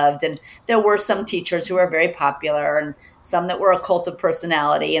else loved. And there were some teachers who were very popular, and some that were a cult of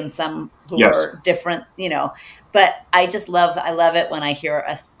personality, and some who were different. But I love it when I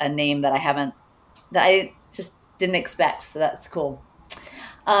hear a name that I just didn't expect. So that's cool.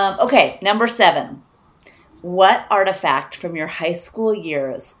 Okay, number 7. What artifact from your high school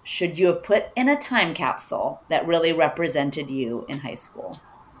years should you have put in a time capsule that really represented you in high school?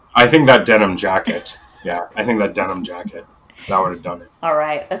 I think that denim jacket. Yeah, I think that denim jacket. That would have done it. All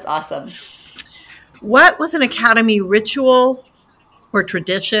right, that's awesome. What was an academy ritual or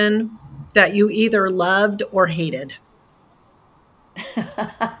tradition that you either loved or hated?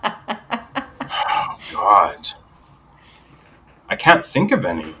 Oh, God. I can't think of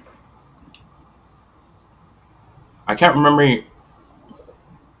any. I can't remember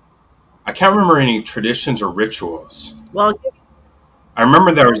any traditions or rituals. Well, I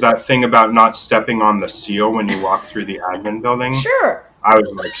remember there was that thing about not stepping on the seal when you walk through the admin building. Sure. I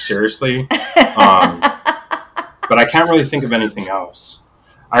was like, seriously? But I can't really think of anything else.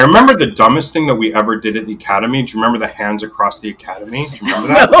 I remember the dumbest thing that we ever did at the academy. Do you remember the hands across the academy? Do you remember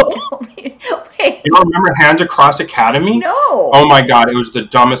that? No. Wait. You don't remember hands across academy? No. Oh my God, it was the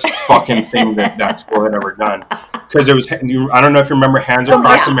dumbest fucking thing that school had ever done. Because it was, I don't know if you remember Hands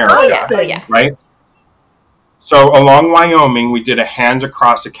Across America, right? So along Wyoming, we did a Hands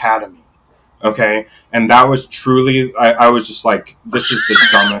Across Academy, okay? And that was truly, I was just like, this is the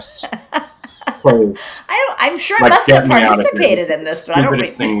dumbest place. I'm sure I must have participated in this, but I don't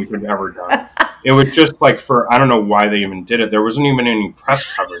stupidest thing we could have ever done. It was just like I don't know why they even did it. There wasn't even any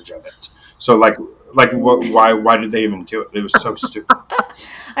press coverage of it. So why did they even do it? It was so stupid.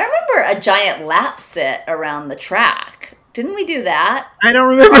 I remember a giant lap sit around the track. Didn't we do that? I don't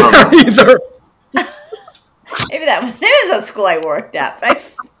remember that either. Maybe it was a school I worked at, but I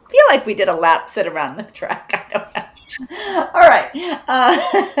feel like we did a lap sit around the track. I don't know. All right.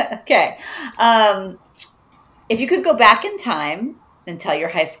 Okay. If you could go back in time and tell your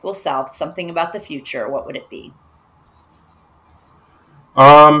high school self something about the future, what would it be?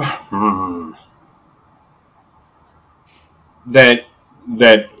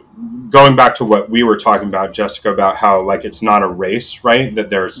 That going back to what we were talking about, Jessica, about how like it's not a race, right? That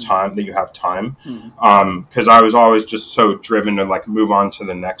there's time, that you have time. Because I was always just so driven to like move on to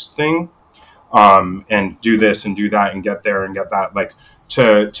the next thing, and do this and do that and get there and get that. Like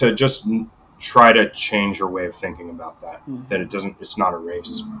to just try to change your way of thinking about that. That it's not a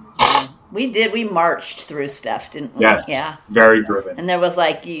race. We marched through stuff, didn't we? Yes. Yeah. Very driven. And there was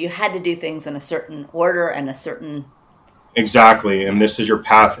like, you had to do things in a certain order and a certain... Exactly. And this is your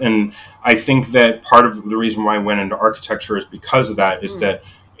path. And I think that part of the reason why I went into architecture is because of that, is that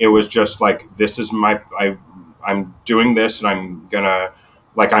it was just like, this is I'm doing this, and I'm gonna,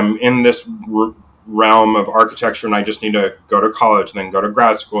 like, I'm in this realm of architecture and I just need to go to college and then go to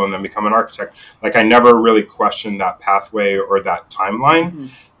grad school and then become an architect. Like I never really questioned that pathway or that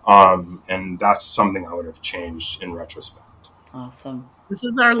timeline. And that's something I would have changed in retrospect. Awesome. This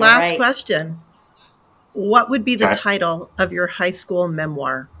is our last question. What would be the title of your high school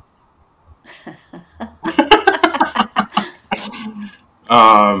memoir?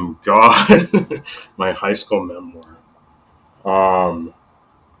 God, my high school memoir.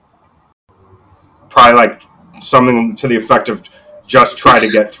 Probably like something to the effect of just try to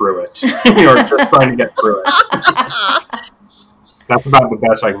get through it, or just trying to get through it. That's about the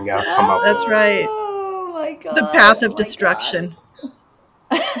best I can come up with. That's right. Oh my God. The path of destruction.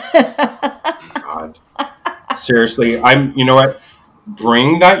 God. Seriously, you know what?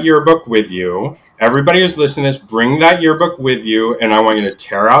 Bring that yearbook with you. Everybody who's listening to this, bring that yearbook with you, and I want you to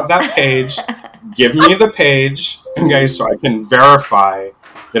tear out that page. Give me the page, okay, so I can verify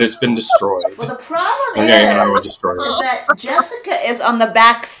that it's been destroyed. Well, the problem and I will destroy it. is that Jessica is on the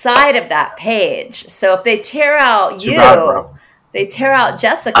back side of that page. So if they tear out Too bad, bro. They tear out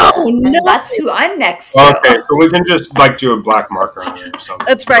Jessica. Oh, no. And that's who I'm next to. Okay, so we can just like do a black marker on it or something.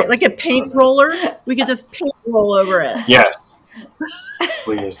 That's right, like a paint roller. We could just paint roll over it. Yes,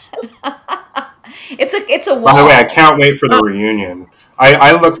 please. It's a wall. By the way, I can't wait for the reunion.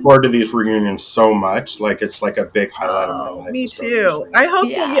 I look forward to these reunions so much. Like it's like a big highlight of my life. Me too. I hope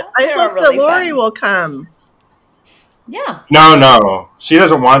Yeah, that really Lori fun. will come. Yeah. No, she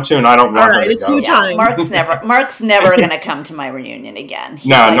doesn't want to, and I don't want her to it's go. you time. Mark's never going to come to my reunion again. He's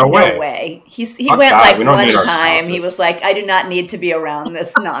No, like, no way. No way. He Fuck went that. like We don't one need our time. spouses. He was like, I do not need to be around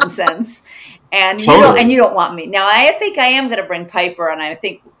this nonsense. And Totally. you don't want me. Now I think I am going to bring Piper, and I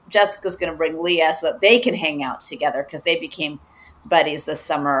think Jessica's going to bring Leah so that they can hang out together because they became buddies this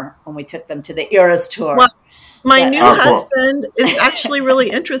summer when we took them to the Eras tour. Well, my new cool. husband is actually really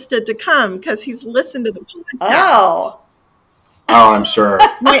interested to come because he's listened to the podcast. Oh, I'm sure.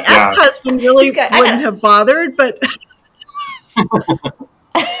 My ex-husband really wouldn't have bothered, but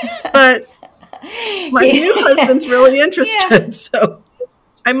but my new husband's really interested. So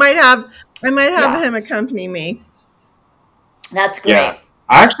I might have him accompany me. That's great. Yeah.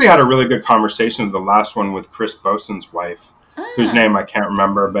 I actually had a really good conversation with the last one with Chris Bosen's wife, whose name I can't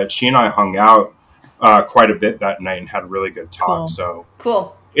remember, but she and I hung out quite a bit that night and had a really good talk. Cool. So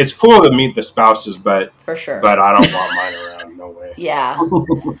Cool. It's cool to meet the spouses, but for sure. But I don't want mine around. No way. Yeah.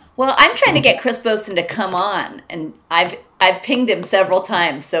 Well, I'm trying to get Chris Bosen to come on, and I've pinged him several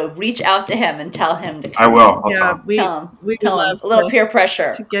times. So reach out to him and tell him to come. I will. I'll tell him. Tell him. A little peer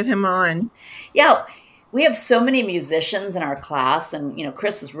pressure to get him on. Yeah, we have so many musicians in our class, and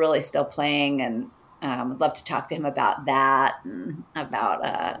Chris is really still playing, and I'd love to talk to him about that and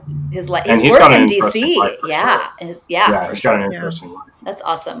about his work in DC. Yeah, he's got an interesting life. That's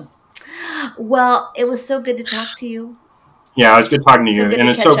awesome. Well, it was so good to talk to you. Yeah, it was good talking to you, and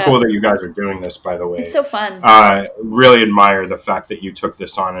it's so cool that you guys are doing this. By the way, it's so fun. Really admire the fact that you took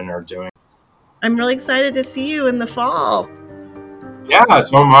this on and are doing. I'm really excited to see you in the fall. Yeah,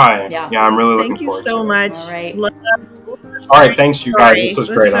 so am I. Yeah, I'm really looking forward to it. Thank you so much. All right. All right, thanks you guys. This was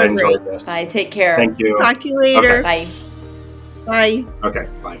great. I enjoyed this. Bye. Take care. Thank you. Talk to you later. Okay. Bye. Okay,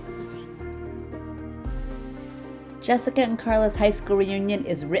 bye. Jessica and Carla's high school reunion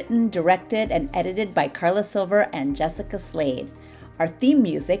is written, directed, and edited by Carla Silver and Jessica Slade. Our theme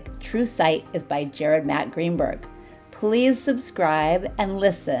music, True Sight, is by Jared Matt Greenberg. Please subscribe and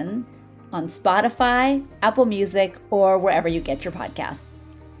listen on Spotify, Apple Music, or wherever you get your podcasts.